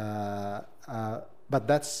 but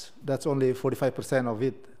that's only 45% of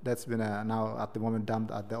it that's been now at the moment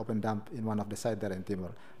dumped at the open dump in one of the sites there in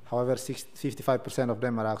Timor. However, 55% of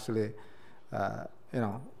them are actually,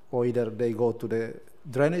 or either they go to the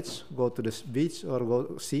drainage, go to the beach, or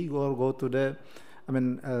go sea, or go to the,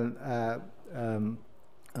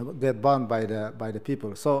 get burned by the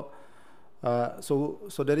people. So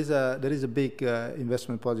there is a big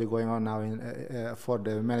investment project going on now for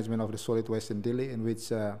the management of the solid waste in Dili, in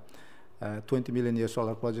which $20 million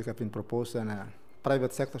project have been proposed, and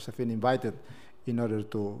private sectors have been invited in order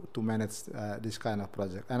to manage this kind of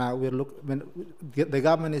project. And we look, the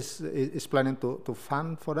government is planning to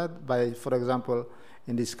fund for that by, for example,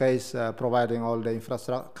 in this case, providing all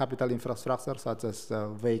the capital infrastructure such as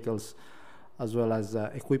vehicles as well as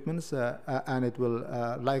equipments, and it will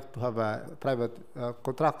like to have private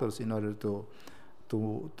contractors in order to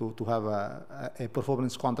have a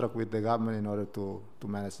performance contract with the government in order to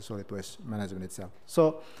manage the solid waste management itself.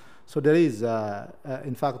 So there is,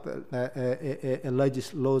 in fact,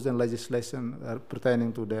 laws and legislation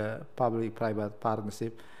pertaining to the public-private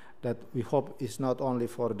partnership that we hope is not only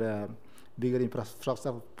for the bigger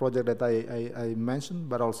infrastructure project that I mentioned,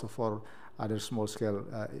 but also for other small-scale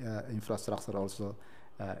infrastructure also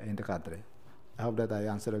in the country. I hope that I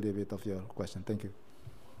answered a little bit of your question. Thank you.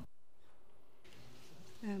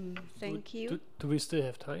 Thank you. Do we still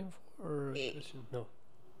have time for a question? No.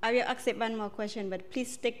 I will accept one more question, but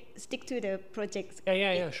please stick to the project.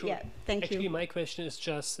 Yeah, sure. Yeah, thank you. Actually, my question is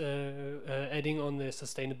just adding on the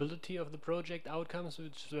sustainability of the project outcomes,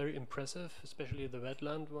 which is very impressive, especially the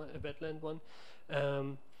wetland one.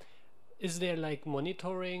 Is there like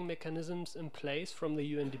monitoring mechanisms in place from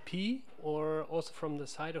the UNDP or also from the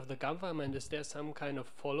side of the government? Is there some kind of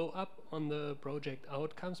follow-up on the project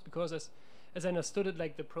outcomes? Because as I understood it,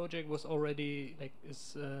 like the project was already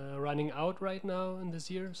is running out right now in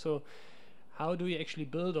this year. So how do we actually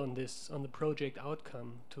build on this, on the project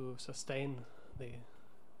outcome to sustain the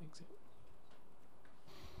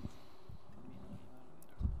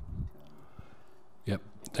Yeah,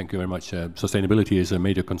 thank you very much. Sustainability is a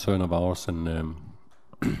major concern of ours, and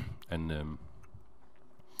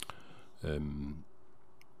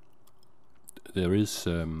there is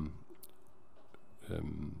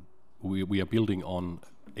we are building on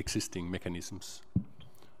existing mechanisms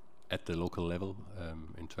at the local level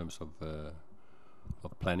in terms of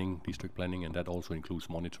planning, district planning, and that also includes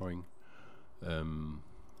monitoring.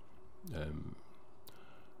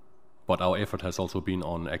 But our effort has also been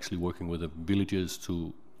on actually working with the villages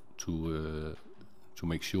to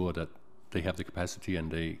make sure that they have the capacity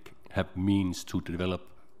and they have means to develop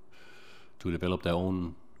their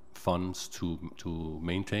own funds to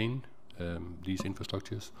maintain these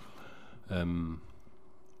infrastructures.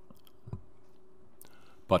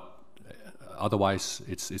 But otherwise,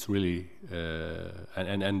 it's really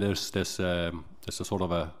and there's a sort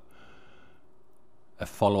of a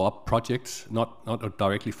follow-up project, not a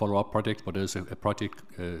directly follow-up project, but there's a project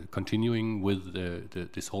continuing with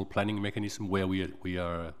this whole planning mechanism where we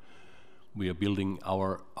are building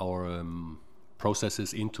our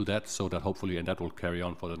processes into that, so that hopefully, and that will carry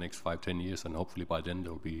on for the next 5-10 years, and hopefully by then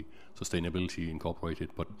there will be sustainability incorporated.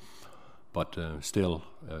 But still,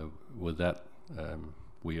 with that,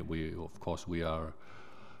 we of course we are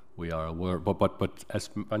aware. But as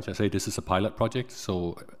Mancha said, this is a pilot project,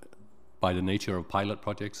 so by the nature of pilot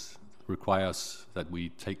projects, requires that we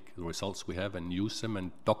take the results we have and use them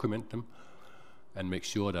and document them, and make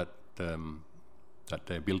sure that that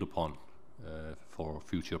they're built upon for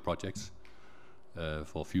future projects,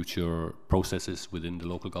 for future processes within the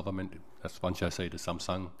local government. As Mancha said, the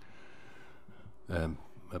Samsung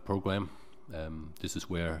program. This is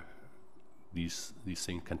where these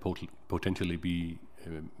things can potentially be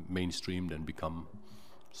mainstreamed and become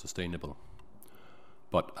sustainable.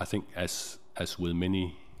 But I think, as with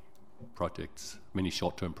many projects, many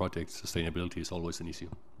short-term projects, sustainability is always an issue.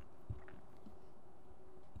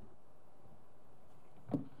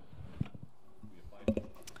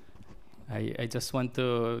 I just want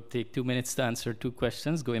to take 2 minutes to answer 2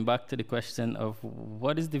 questions, going back to the question of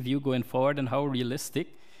what is the view going forward and how realistic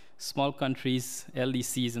small countries,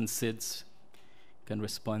 LDCs and SIDS can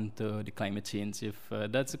respond to the climate change. If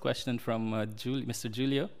that's a question from Mr.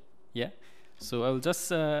 Julio, yeah? So I'll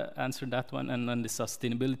just answer that one, and on the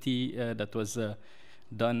sustainability that was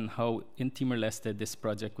done, how in Timor-Leste this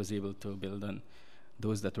project was able to build on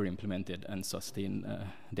those that were implemented and sustain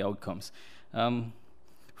the outcomes.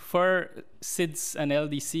 For SIDS and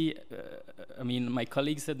LDC, I mean, my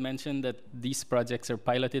colleagues had mentioned that these projects are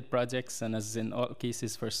piloted projects, and as in all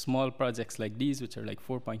cases for small projects like these, which are like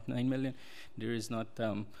 4.9 million, there is not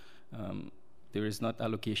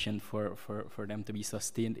allocation for them to be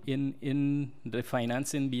sustained in the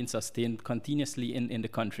financing being sustained continuously in the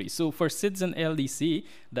country. So for SIDS and LDC,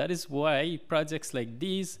 that is why projects like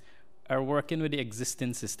these are working with the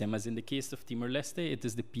existing system. As in the case of Timor-Leste, it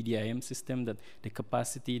is the PDIM system that the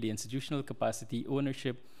capacity, the institutional capacity,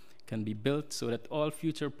 ownership can be built so that all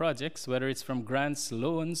future projects, whether it's from grants,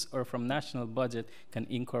 loans, or from national budget, can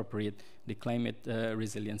incorporate the climate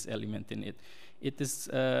resilience element in it. It is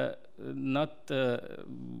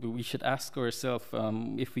we should ask ourselves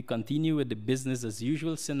if we continue with the business as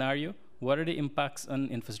usual scenario, what are the impacts on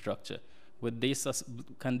infrastructure?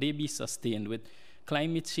 Can they be sustained? With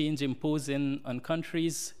climate change imposing on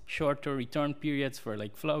countries shorter return periods for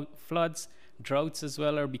like floods, droughts as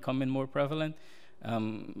well are becoming more prevalent.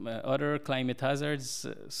 Other climate hazards.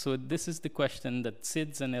 So this is the question that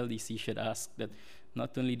SIDS and LDC should ask, that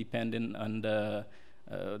not only dependent on the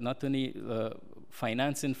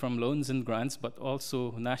financing from loans and grants, but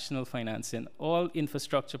also national financing. All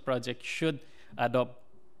infrastructure projects should adopt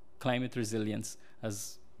climate resilience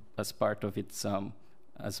as part of its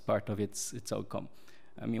outcome.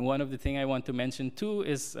 I mean, one of the things I want to mention too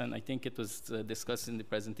is, and I think it was discussed in the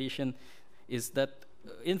presentation, is that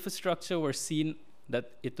infrastructure were seen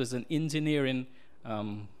that it was an engineering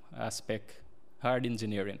aspect, hard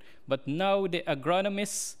engineering. But now the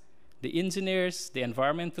agronomists, the engineers, the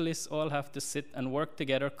environmentalists all have to sit and work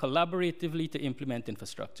together collaboratively to implement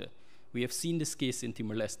infrastructure. We have seen this case in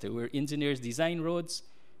Timor-Leste, where engineers design roads,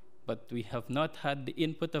 but we have not had the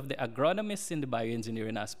input of the agronomists in the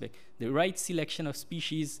bioengineering aspect, the right selection of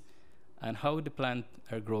species, and how the plants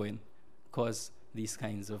are growing cause these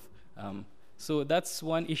kinds of so that's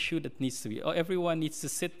one issue that needs to be, everyone needs to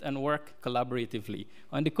sit and work collaboratively.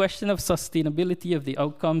 On the question of sustainability of the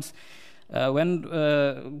outcomes,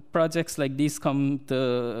 when projects like these come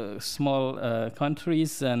to small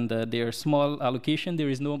countries and their small allocation, there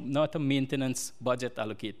is not a maintenance budget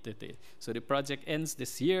allocated. So the project ends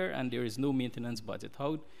this year and there is no maintenance budget.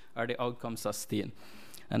 How are the outcomes sustained?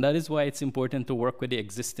 And that is why it's important to work with the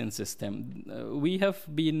existing system. We have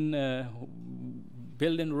been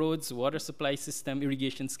building roads, water supply system,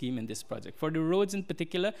 irrigation scheme in this project. For the roads in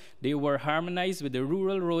particular, they were harmonized with the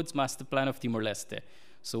Rural Roads Master Plan of Timor-Leste.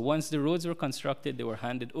 So once the roads were constructed, they were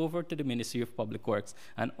handed over to the Ministry of Public Works,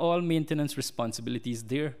 and all maintenance responsibilities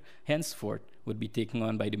there henceforth would be taken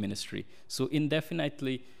on by the ministry. So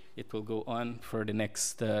indefinitely, it will go on for the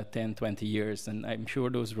next 10, 20 years, and I'm sure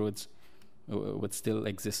those roads would still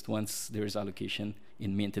exist once there is allocation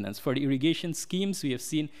in maintenance. For the irrigation schemes, we have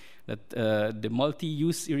seen that the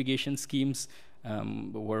multi-use irrigation schemes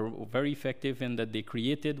were very effective in that they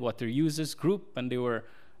created water users group, and they were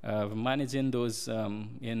managing those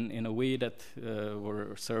in a way that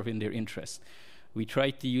were serving their interest. We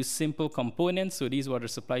tried to use simple components, so these water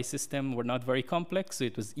supply systems were not very complex, so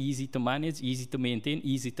it was easy to manage, easy to maintain,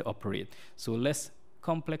 easy to operate. So less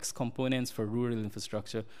complex components for rural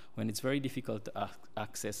infrastructure when it's very difficult to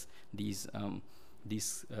access these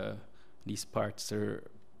parts or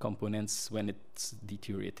components when it's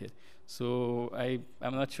deteriorated. So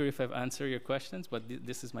I'm not sure if I've answered your questions, but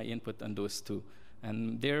this is my input on those two.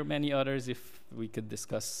 And there are many others if we could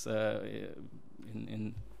discuss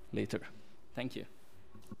in later. Thank you.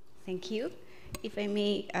 Thank you. If I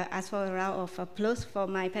may ask for a round of applause for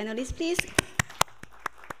my panelists, please.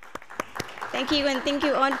 Thank you, and thank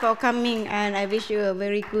you all for coming, and I wish you a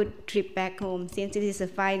very good trip back home, since it is the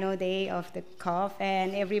final day of the COP,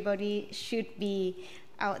 and everybody should be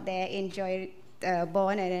out there, enjoy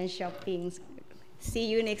Bond and then shopping. See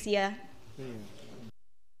you next year.